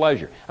His good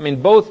pleasure. I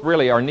mean, both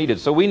really are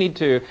needed. So we need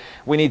to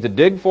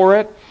dig for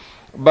it.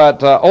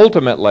 But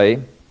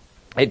ultimately,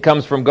 it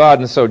comes from God.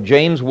 And so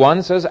James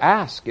 1 says,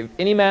 ask. If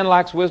any man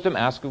lacks wisdom,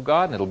 ask of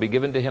God, and it'll be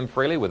given to him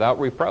freely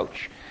without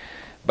reproach.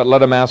 But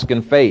let him ask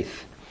in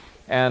faith.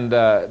 And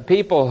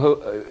people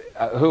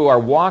who are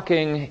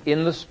walking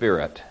in the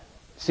Spirit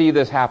see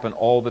this happen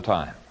all the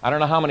time. I don't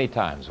know how many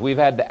times we've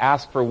had to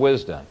ask for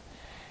wisdom.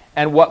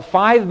 And what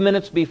 5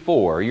 minutes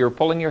before, you're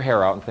pulling your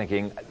hair out and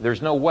thinking,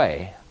 there's no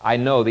way I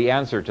know the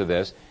answer to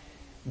this.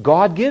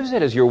 God gives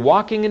it as you're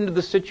walking into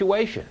the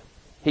situation.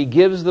 He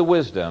gives the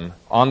wisdom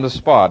on the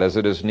spot as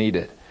it is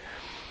needed.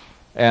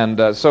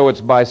 And so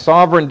it's by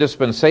sovereign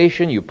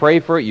dispensation. You pray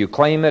for it, you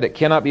claim it. It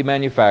cannot be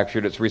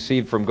manufactured. It's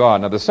received from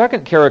God. Now, the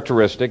second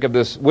characteristic of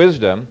this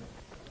wisdom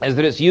is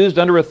that it's used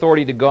under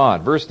authority to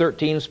God. Verse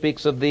 13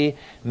 speaks of the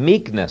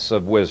meekness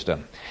of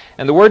wisdom.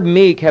 And the word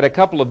meek had a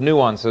couple of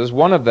nuances.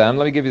 One of them,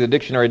 let me give you the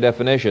dictionary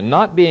definition,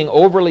 not being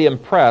overly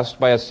impressed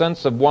by a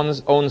sense of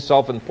one's own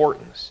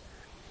self-importance.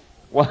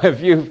 Well,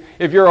 if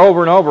you're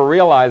over and over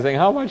realizing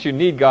how much you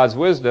need God's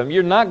wisdom,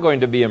 you're not going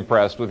to be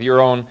impressed with your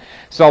own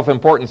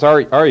self-importance,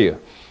 are you?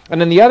 And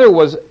then the other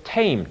was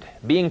tamed,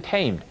 being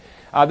tamed.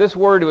 This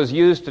word was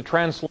used to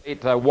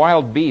translate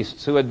wild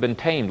beasts who had been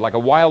tamed, like a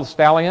wild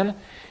stallion.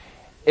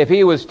 If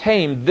he was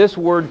tamed, this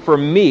word for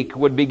meek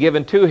would be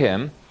given to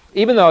him.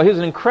 Even though he was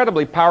an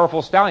incredibly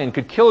powerful stallion,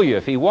 could kill you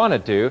if he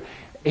wanted to,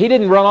 he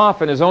didn't run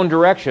off in his own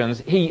directions.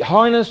 He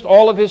harnessed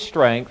all of his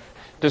strength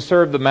to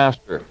serve the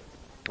master.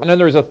 And then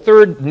there's a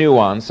third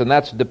nuance, and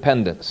that's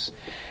dependence.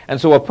 And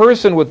so a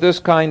person with this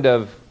kind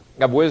of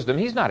wisdom,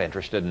 he's not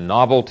interested in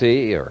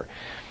novelty, or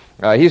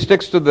he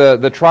sticks to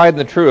the tried and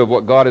the true of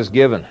what God has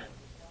given.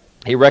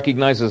 He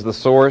recognizes the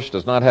source,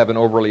 does not have an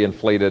overly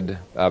inflated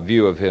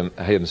view of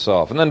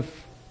himself. And then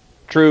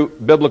true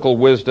biblical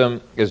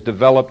wisdom is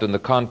developed in the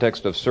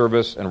context of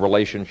service and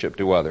relationship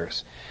to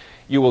others.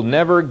 You will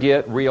never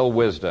get real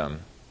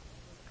wisdom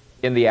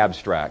in the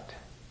abstract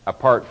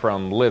apart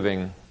from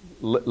living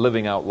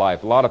out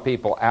life. A lot of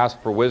people ask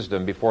for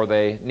wisdom before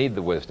they need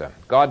the wisdom.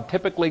 God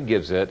typically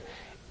gives it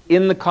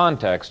in the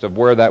context of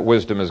where that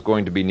wisdom is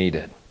going to be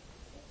needed.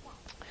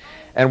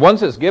 And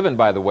once it's given,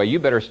 by the way, you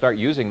better start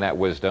using that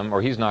wisdom,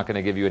 or He's not going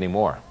to give you any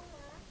more.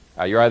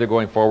 You're either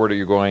going forward or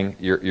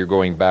you're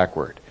going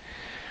backward.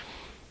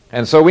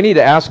 And so we need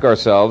to ask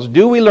ourselves,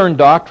 do we learn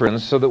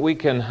doctrines so that we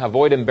can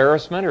avoid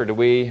embarrassment, or do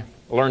we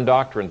learn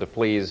doctrine to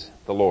please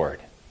the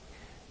Lord?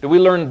 Do we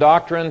learn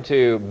doctrine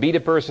to beat a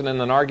person in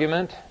an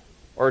argument,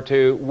 or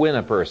to win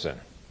a person?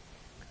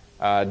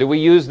 Do we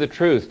use the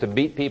truth to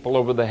beat people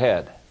over the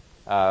head?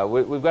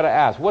 We've got to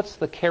ask, what's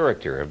the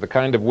character of the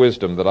kind of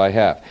wisdom that I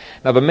have?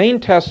 Now, the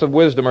main tests of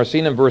wisdom are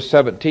seen in verse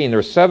 17.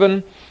 There's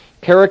 7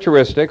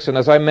 characteristics, and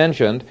as I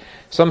mentioned,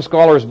 some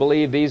scholars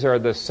believe these are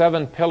the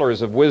 7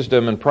 pillars of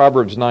wisdom in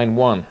Proverbs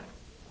 9:1.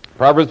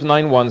 Proverbs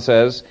 9:1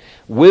 says,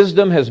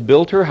 wisdom has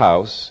built her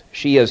house,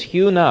 she has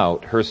hewn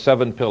out her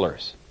 7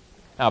 pillars.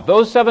 Now, if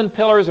those 7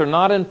 pillars are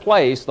not in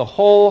place, the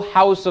whole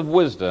house of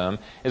wisdom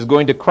is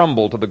going to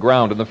crumble to the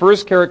ground. And the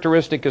first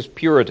characteristic is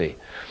purity.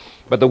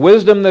 But the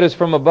wisdom that is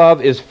from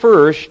above is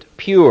first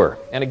pure.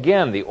 And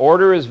again, the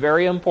order is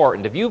very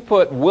important. If you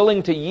put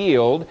willing to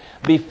yield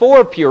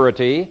before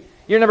purity,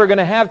 you're never going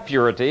to have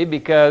purity,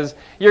 because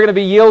you're going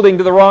to be yielding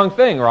to the wrong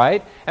thing,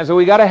 right? And so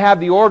we got to have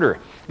the order.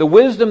 The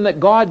wisdom that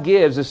God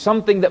gives is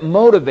something that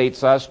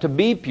motivates us to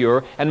be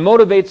pure and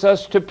motivates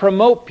us to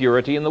promote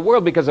purity in the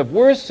world. Because if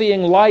we're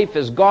seeing life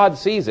as God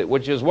sees it,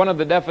 which is one of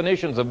the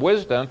definitions of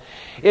wisdom,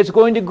 it's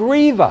going to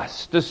grieve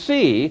us to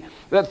see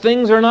that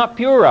things are not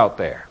pure out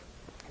there.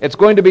 It's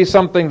going to be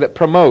something that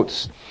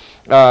promotes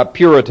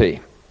purity.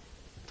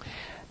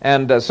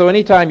 And so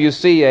anytime you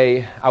see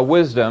a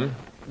wisdom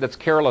that's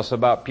careless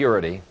about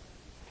purity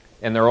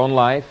in their own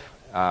life,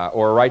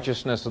 or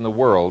righteousness in the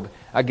world,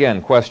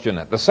 again, question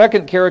it. The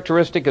second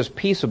characteristic is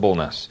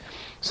peaceableness.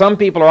 Some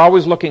people are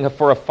always looking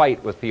for a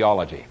fight with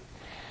theology.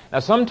 Now,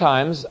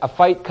 sometimes a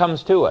fight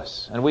comes to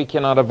us, and we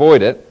cannot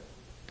avoid it.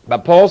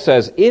 But Paul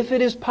says, if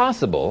it is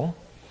possible,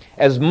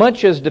 as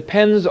much as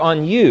depends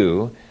on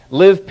you,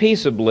 live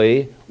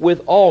peaceably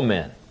with all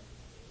men.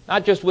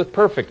 Not just with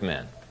perfect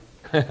men,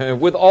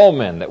 with all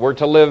men, that we're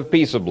to live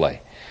peaceably.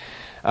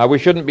 We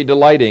shouldn't be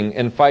delighting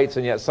in fights,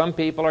 and yet some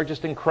people are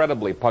just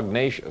incredibly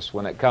pugnacious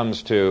when it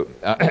comes to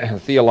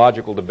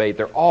theological debate.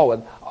 They're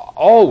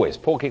always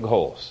poking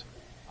holes,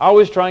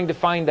 always trying to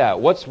find out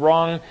what's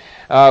wrong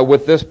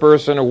with this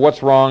person or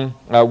what's wrong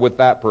with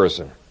that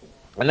person.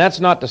 And that's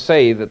not to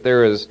say that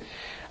there is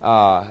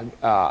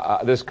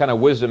this kind of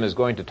wisdom is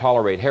going to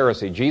tolerate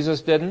heresy. Jesus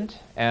didn't,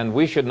 and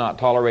we should not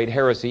tolerate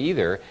heresy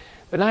either,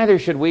 but neither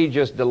should we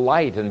just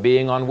delight in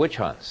being on witch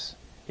hunts.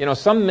 You know,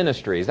 some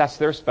ministries, that's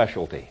their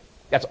specialty.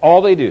 That's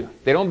all they do.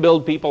 They don't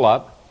build people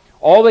up.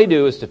 All they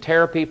do is to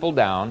tear people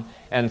down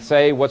and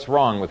say what's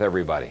wrong with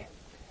everybody.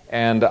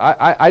 And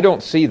I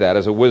don't see that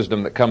as a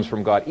wisdom that comes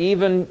from God.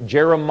 Even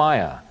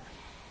Jeremiah,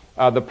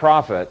 the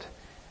prophet,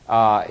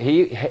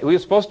 he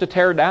was supposed to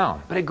tear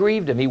down, but it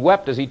grieved him. He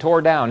wept as he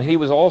tore down. He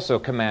was also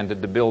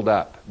commanded to build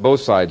up.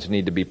 Both sides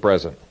need to be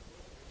present.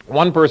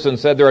 One person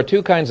said there are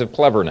two kinds of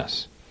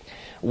cleverness.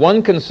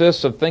 One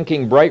consists of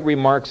thinking bright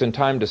remarks in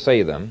time to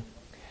say them.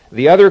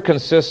 The other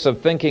consists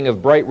of thinking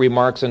of bright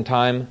remarks in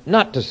time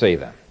not to say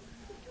them.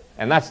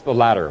 And that's the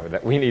latter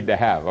that we need to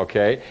have,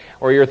 okay?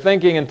 Or you're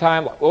thinking in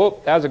time,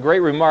 oh, that was a great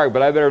remark,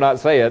 but I better not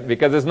say it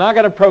because it's not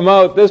going to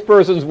promote this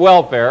person's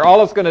welfare.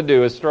 All it's going to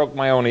do is stroke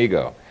my own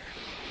ego.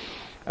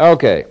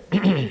 Okay.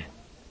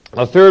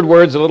 The third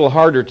word's a little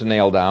harder to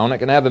nail down. It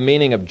can have the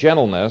meaning of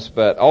gentleness,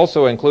 but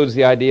also includes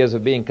the ideas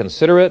of being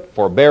considerate,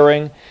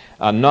 forbearing,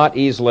 not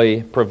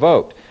easily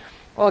provoked.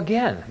 Well,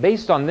 again,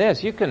 based on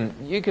this, you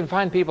can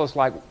find people, it's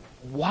like,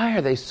 why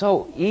are they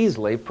so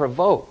easily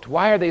provoked?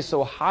 Why are they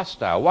so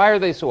hostile? Why are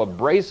they so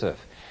abrasive?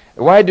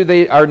 Why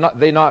are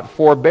they not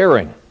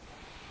forbearing?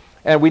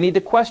 And we need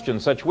to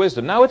question such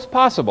wisdom. Now, it's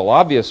possible,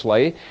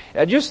 obviously,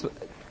 just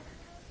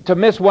to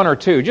miss one or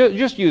two.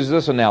 Just use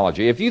this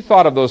analogy. If you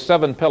thought of those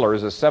 7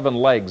 pillars as 7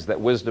 legs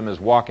that wisdom is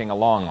walking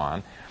along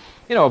on,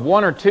 you know, if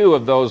 1 or 2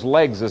 of those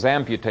legs is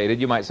amputated,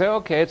 you might say,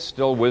 okay, it's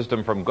still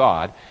wisdom from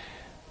God.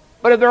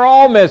 But if they're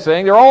all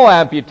missing, they're all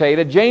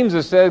amputated, James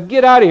has said,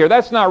 get out of here.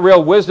 That's not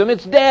real wisdom.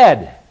 It's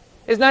dead.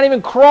 It's not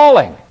even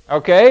crawling,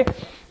 okay?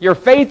 Your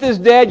faith is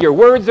dead. Your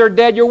words are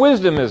dead. Your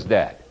wisdom is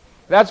dead.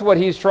 That's what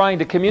he's trying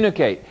to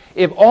communicate.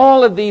 If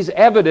all of these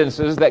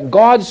evidences that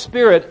God's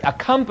Spirit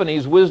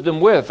accompanies wisdom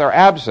with are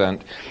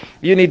absent,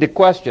 you need to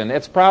question.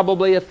 It's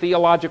probably a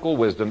theological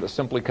wisdom that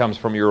simply comes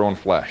from your own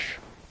flesh.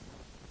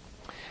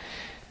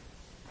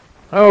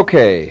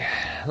 Okay,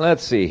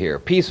 let's see here.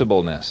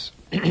 Peaceableness.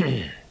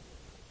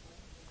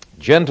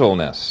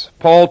 Gentleness.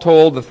 Paul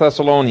told the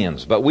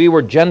Thessalonians, but we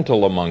were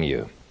gentle among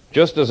you,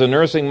 just as a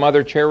nursing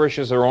mother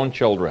cherishes her own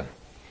children.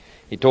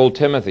 He told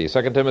Timothy,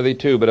 2 Timothy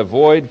 2, but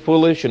avoid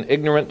foolish and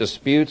ignorant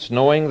disputes,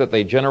 knowing that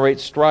they generate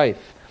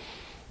strife.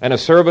 And a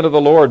servant of the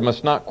Lord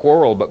must not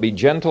quarrel, but be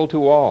gentle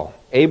to all,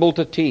 able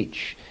to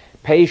teach,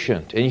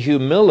 patient, in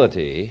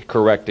humility,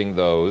 correcting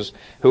those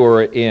who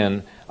are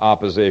in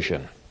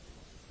opposition.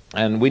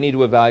 And we need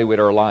to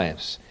evaluate our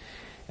lives.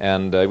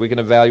 And we can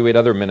evaluate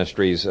other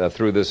ministries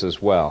through this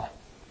as well.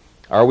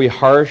 Are we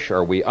harsh?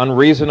 Are we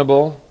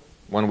unreasonable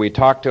when we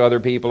talk to other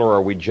people, or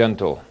are we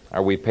gentle?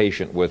 Are we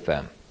patient with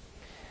them?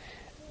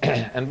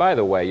 And by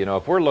the way, you know,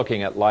 if we're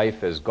looking at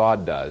life as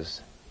God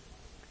does,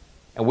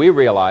 and we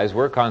realize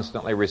we're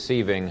constantly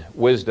receiving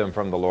wisdom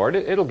from the Lord,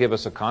 it'll give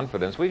us a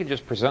confidence. We can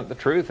just present the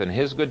truth in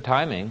His good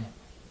timing.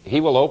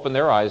 He will open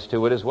their eyes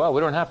to it as well.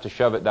 We don't have to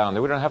shove it down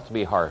there. We don't have to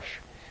be harsh.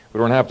 We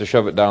don't have to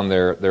shove it down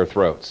their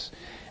throats.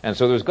 And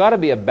so there's got to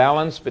be a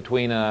balance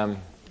between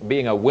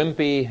being a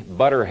wimpy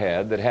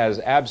butterhead that has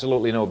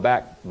absolutely no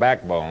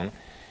backbone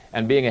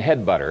and being a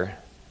head butter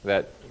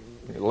that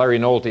Larry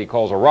Nolte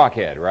calls a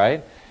rockhead,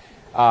 right?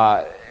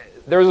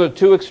 There's the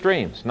two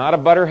extremes. Not a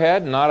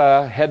butterhead, not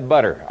a head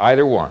butter.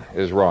 Either one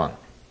is wrong.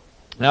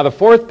 Now, the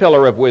fourth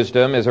pillar of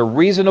wisdom is a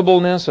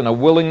reasonableness and a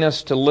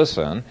willingness to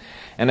listen,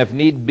 and if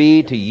need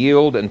be, to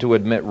yield and to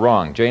admit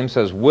wrong. James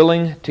says,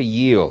 willing to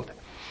yield.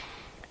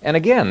 And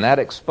again, that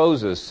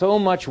exposes so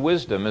much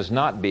wisdom as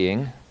not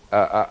being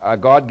a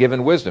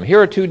God-given wisdom.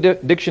 Here are two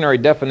dictionary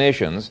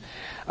definitions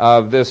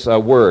of this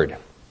word.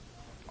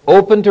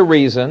 Open to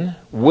reason,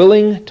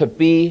 willing to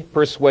be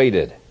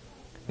persuaded.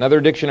 Another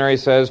dictionary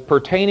says,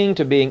 pertaining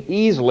to being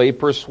easily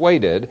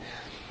persuaded,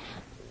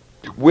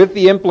 with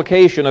the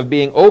implication of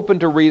being open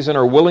to reason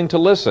or willing to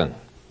listen.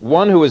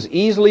 One who is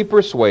easily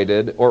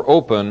persuaded or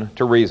open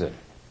to reason.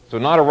 So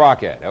not a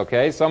rockhead,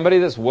 okay? Somebody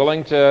that's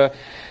willing to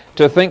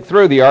think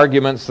through the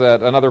arguments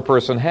that another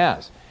person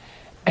has.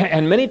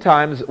 And many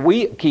times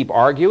we keep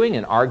arguing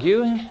and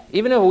arguing,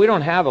 even if we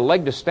don't have a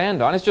leg to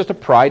stand on. It's just a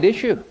pride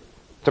issue.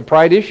 It's a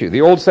pride issue.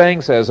 The old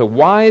saying says, a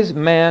wise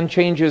man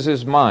changes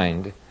his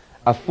mind,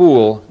 a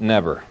fool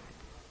never.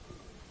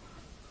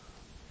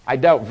 I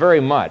doubt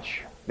very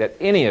much that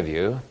any of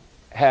you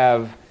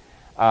have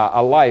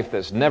a life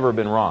that's never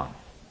been wrong.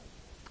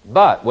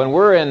 But when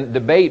we're in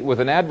debate with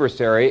an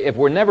adversary, if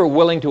we're never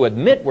willing to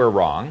admit we're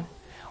wrong,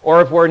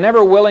 or if we're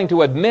never willing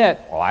to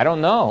admit, well, I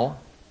don't know,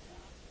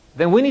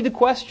 then we need to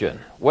question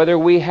whether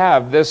we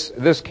have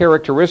this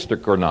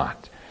characteristic or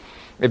not.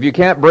 If you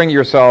can't bring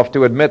yourself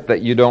to admit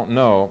that you don't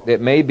know, it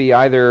may be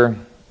either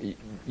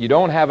you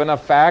don't have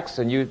enough facts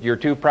and you're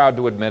too proud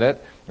to admit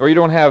it, or you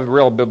don't have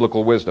real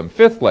biblical wisdom.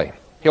 Fifthly,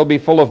 he'll be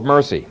full of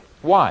mercy.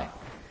 Why?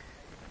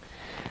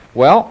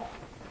 Well,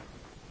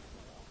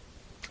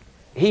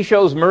 he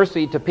shows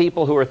mercy to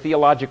people who are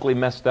theologically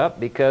messed up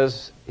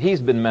because he's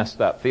been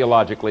messed up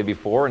theologically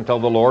before until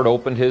the Lord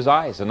opened his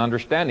eyes and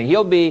understanding.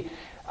 He'll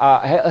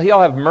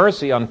have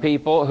mercy on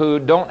people who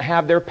don't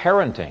have their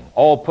parenting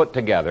all put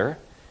together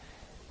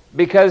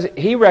because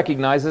he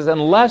recognizes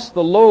unless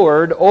the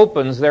Lord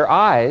opens their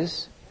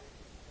eyes,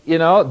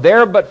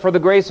 there but for the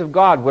grace of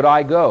God would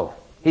I go.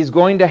 He's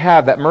going to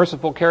have that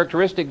merciful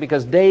characteristic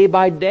because day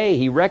by day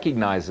he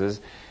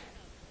recognizes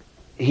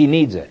he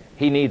needs it.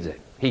 He needs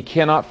it. He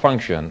cannot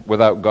function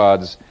without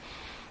God's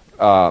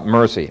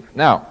mercy.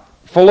 Now,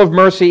 full of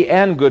mercy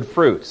and good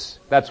fruits.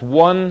 That's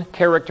one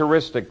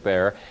characteristic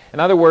there. In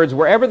other words,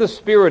 wherever the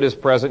Spirit is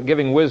present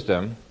giving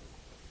wisdom,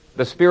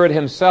 the Spirit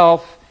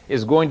himself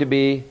is going to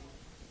be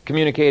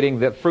communicating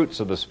the fruits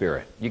of the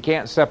Spirit. You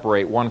can't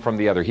separate one from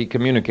the other. He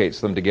communicates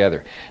them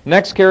together.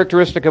 Next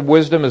characteristic of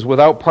wisdom is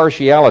without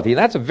partiality. And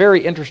that's a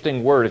very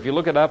interesting word. If you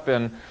look it up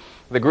in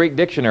the Greek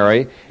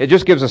dictionary, it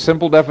just gives a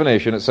simple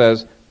definition. It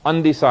says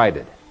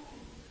undecided.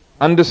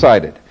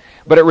 Undecided.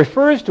 But it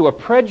refers to a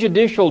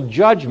prejudicial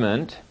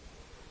judgment.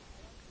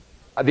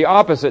 The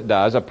opposite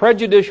does. A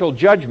prejudicial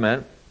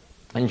judgment,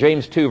 in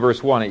James 2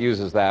 verse 1 it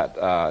uses that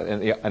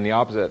in the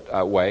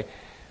opposite way.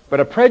 But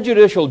a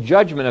prejudicial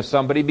judgment of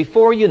somebody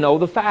before you know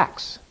the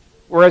facts.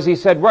 Whereas he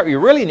said what you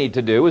really need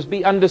to do is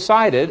be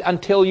undecided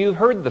until you've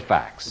heard the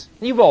facts.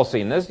 You've all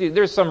seen this.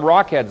 There's some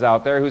rockheads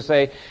out there who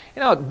say,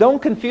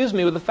 don't confuse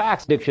me with the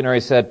facts.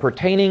 Dictionary said,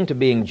 pertaining to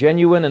being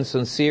genuine and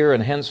sincere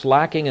and hence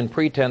lacking in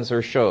pretense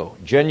or show.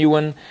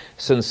 Genuine,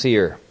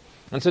 sincere.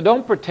 And so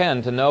don't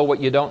pretend to know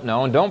what you don't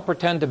know and don't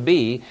pretend to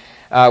be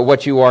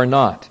what you are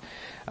not.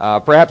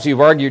 Perhaps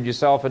you've argued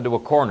yourself into a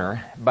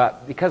corner,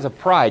 but because of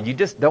pride, you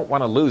just don't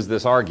want to lose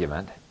this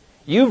argument.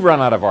 You've run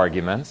out of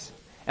arguments,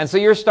 and so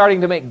you're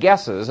starting to make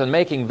guesses and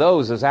making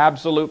those as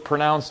absolute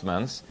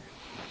pronouncements,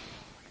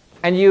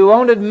 and you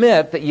won't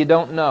admit that you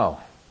don't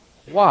know.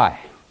 Why?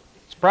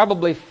 It's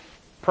probably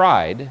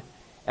pride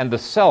and the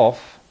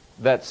self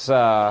that's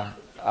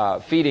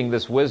feeding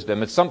this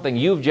wisdom. It's something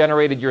you've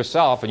generated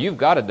yourself, and you've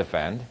got to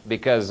defend,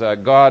 because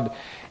God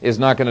is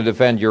not going to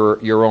defend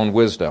your own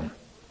wisdom.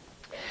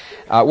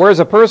 Whereas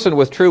a person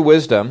with true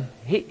wisdom,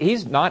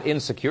 he's not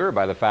insecure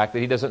by the fact that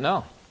he doesn't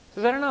know. He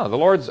says, I don't know. The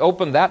Lord's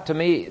opened that to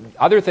me,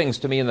 other things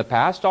to me in the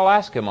past. I'll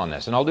ask him on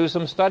this, and I'll do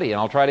some study,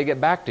 and I'll try to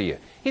get back to you.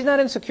 He's not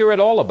insecure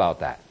at all about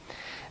that.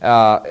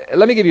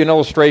 Let me give you an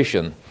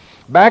illustration.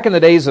 Back in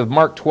the days of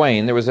Mark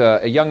Twain, there was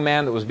a young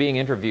man that was being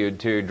interviewed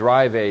to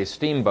drive a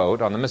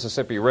steamboat on the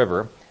Mississippi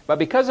River. But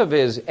because of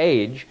his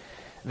age,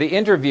 the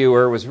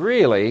interviewer was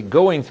really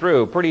going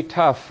through pretty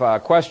tough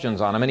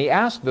questions on him. And he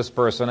asked this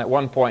person at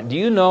one point, do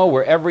you know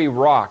where every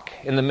rock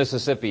in the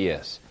Mississippi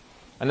is?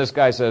 And this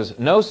guy says,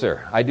 no,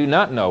 sir, I do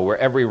not know where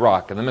every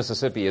rock in the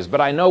Mississippi is, but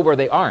I know where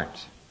they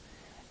aren't.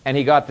 And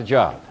he got the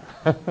job.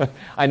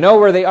 I know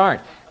where they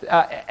aren't.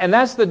 And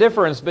that's the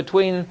difference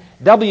between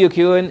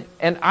WQ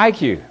and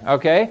IQ,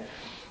 okay?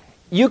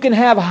 You can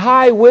have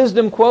high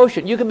wisdom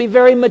quotient. You can be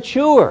very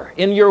mature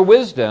in your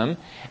wisdom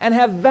and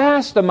have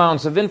vast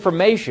amounts of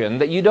information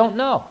that you don't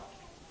know.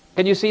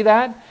 Can you see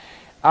that?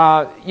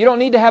 You don't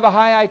need to have a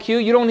high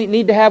IQ. You don't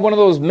need to have one of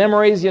those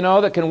memories,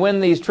 that can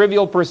win these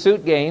Trivial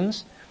Pursuit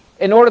games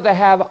in order to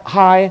have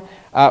high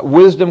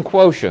wisdom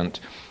quotient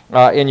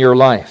in your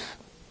life.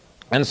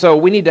 And so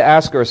we need to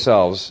ask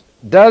ourselves,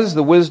 does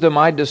the wisdom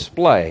I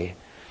display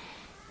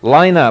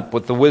line up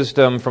with the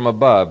wisdom from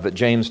above that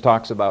James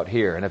talks about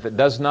here? And if it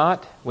does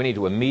not, we need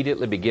to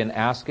immediately begin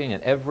asking,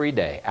 and every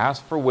day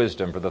ask for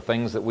wisdom for the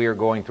things that we are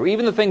going through,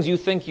 even the things you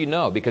think you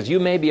know, because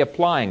you may be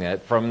applying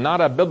it from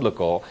not a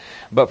biblical,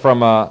 but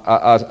from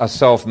a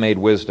self-made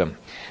wisdom.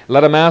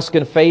 Let him ask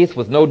in faith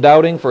with no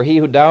doubting, for he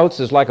who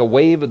doubts is like a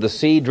wave of the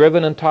sea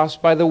driven and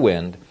tossed by the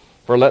wind.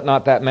 For let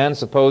not that man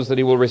suppose that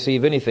he will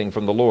receive anything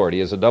from the Lord.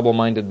 He is a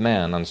double-minded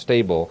man,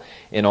 unstable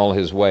in all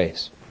his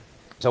ways.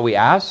 So we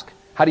ask,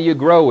 how do you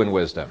grow in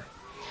wisdom?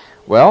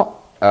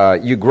 Well,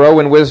 you grow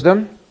in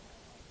wisdom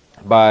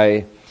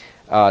by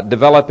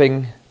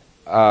developing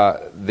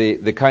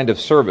the kind of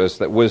service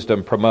that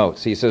wisdom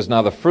promotes. He says,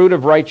 now the fruit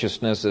of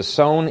righteousness is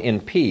sown in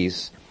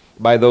peace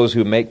by those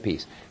who make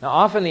peace. Now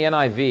often the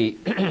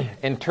NIV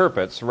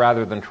interprets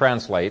rather than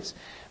translates,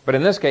 but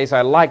in this case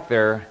I like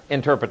their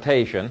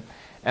interpretation,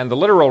 and the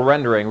literal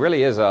rendering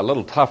really is a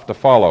little tough to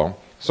follow.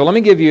 So let me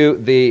give you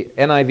the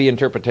NIV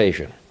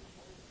interpretation.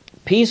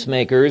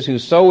 Peacemakers who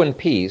sow in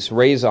peace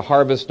raise a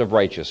harvest of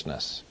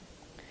righteousness.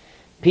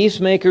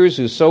 Peacemakers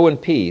who sow in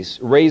peace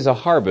raise a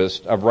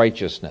harvest of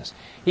righteousness.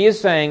 He is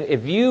saying,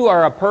 if you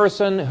are a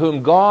person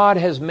whom God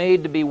has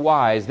made to be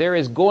wise, there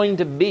is going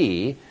to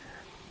be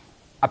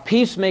a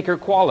peacemaker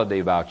quality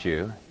about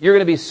you. You're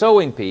going to be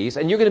sowing peace,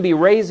 and you're going to be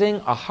raising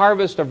a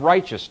harvest of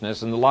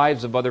righteousness in the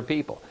lives of other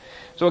people.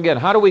 So again,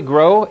 how do we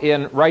grow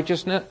in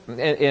righteousness,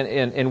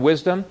 in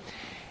wisdom?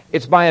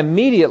 It's by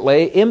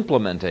immediately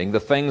implementing the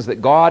things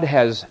that God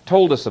has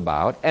told us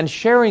about and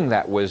sharing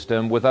that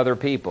wisdom with other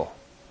people.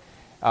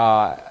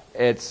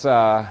 It's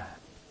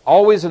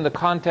always in the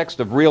context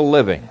of real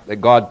living that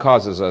God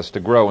causes us to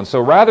grow. And so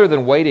rather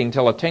than waiting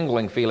till a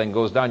tingling feeling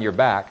goes down your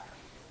back,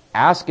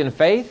 ask in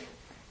faith,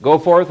 go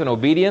forth in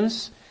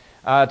obedience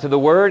to the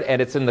Word,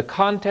 and it's in the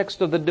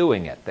context of the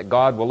doing it that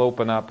God will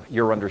open up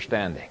your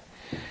understanding.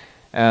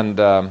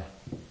 And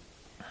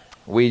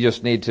we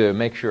just need to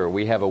make sure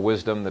we have a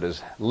wisdom that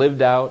is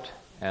lived out,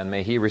 and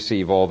may He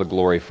receive all the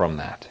glory from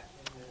that.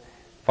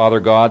 Father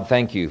God,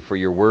 thank you for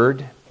your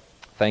Word.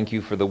 Thank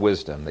you for the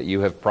wisdom that you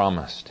have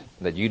promised,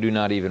 that you do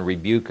not even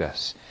rebuke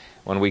us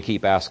when we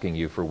keep asking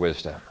you for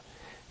wisdom.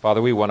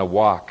 Father, we want to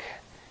walk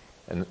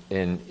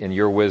in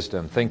your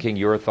wisdom, thinking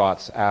your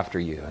thoughts after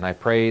you. And I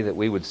pray that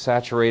we would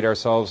saturate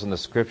ourselves in the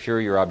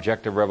Scripture, your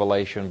objective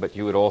revelation, but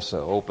you would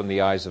also open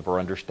the eyes of our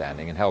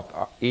understanding and help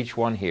each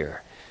one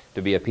here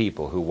to be a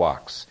people who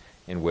walks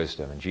in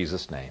wisdom. In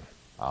Jesus' name,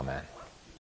 amen.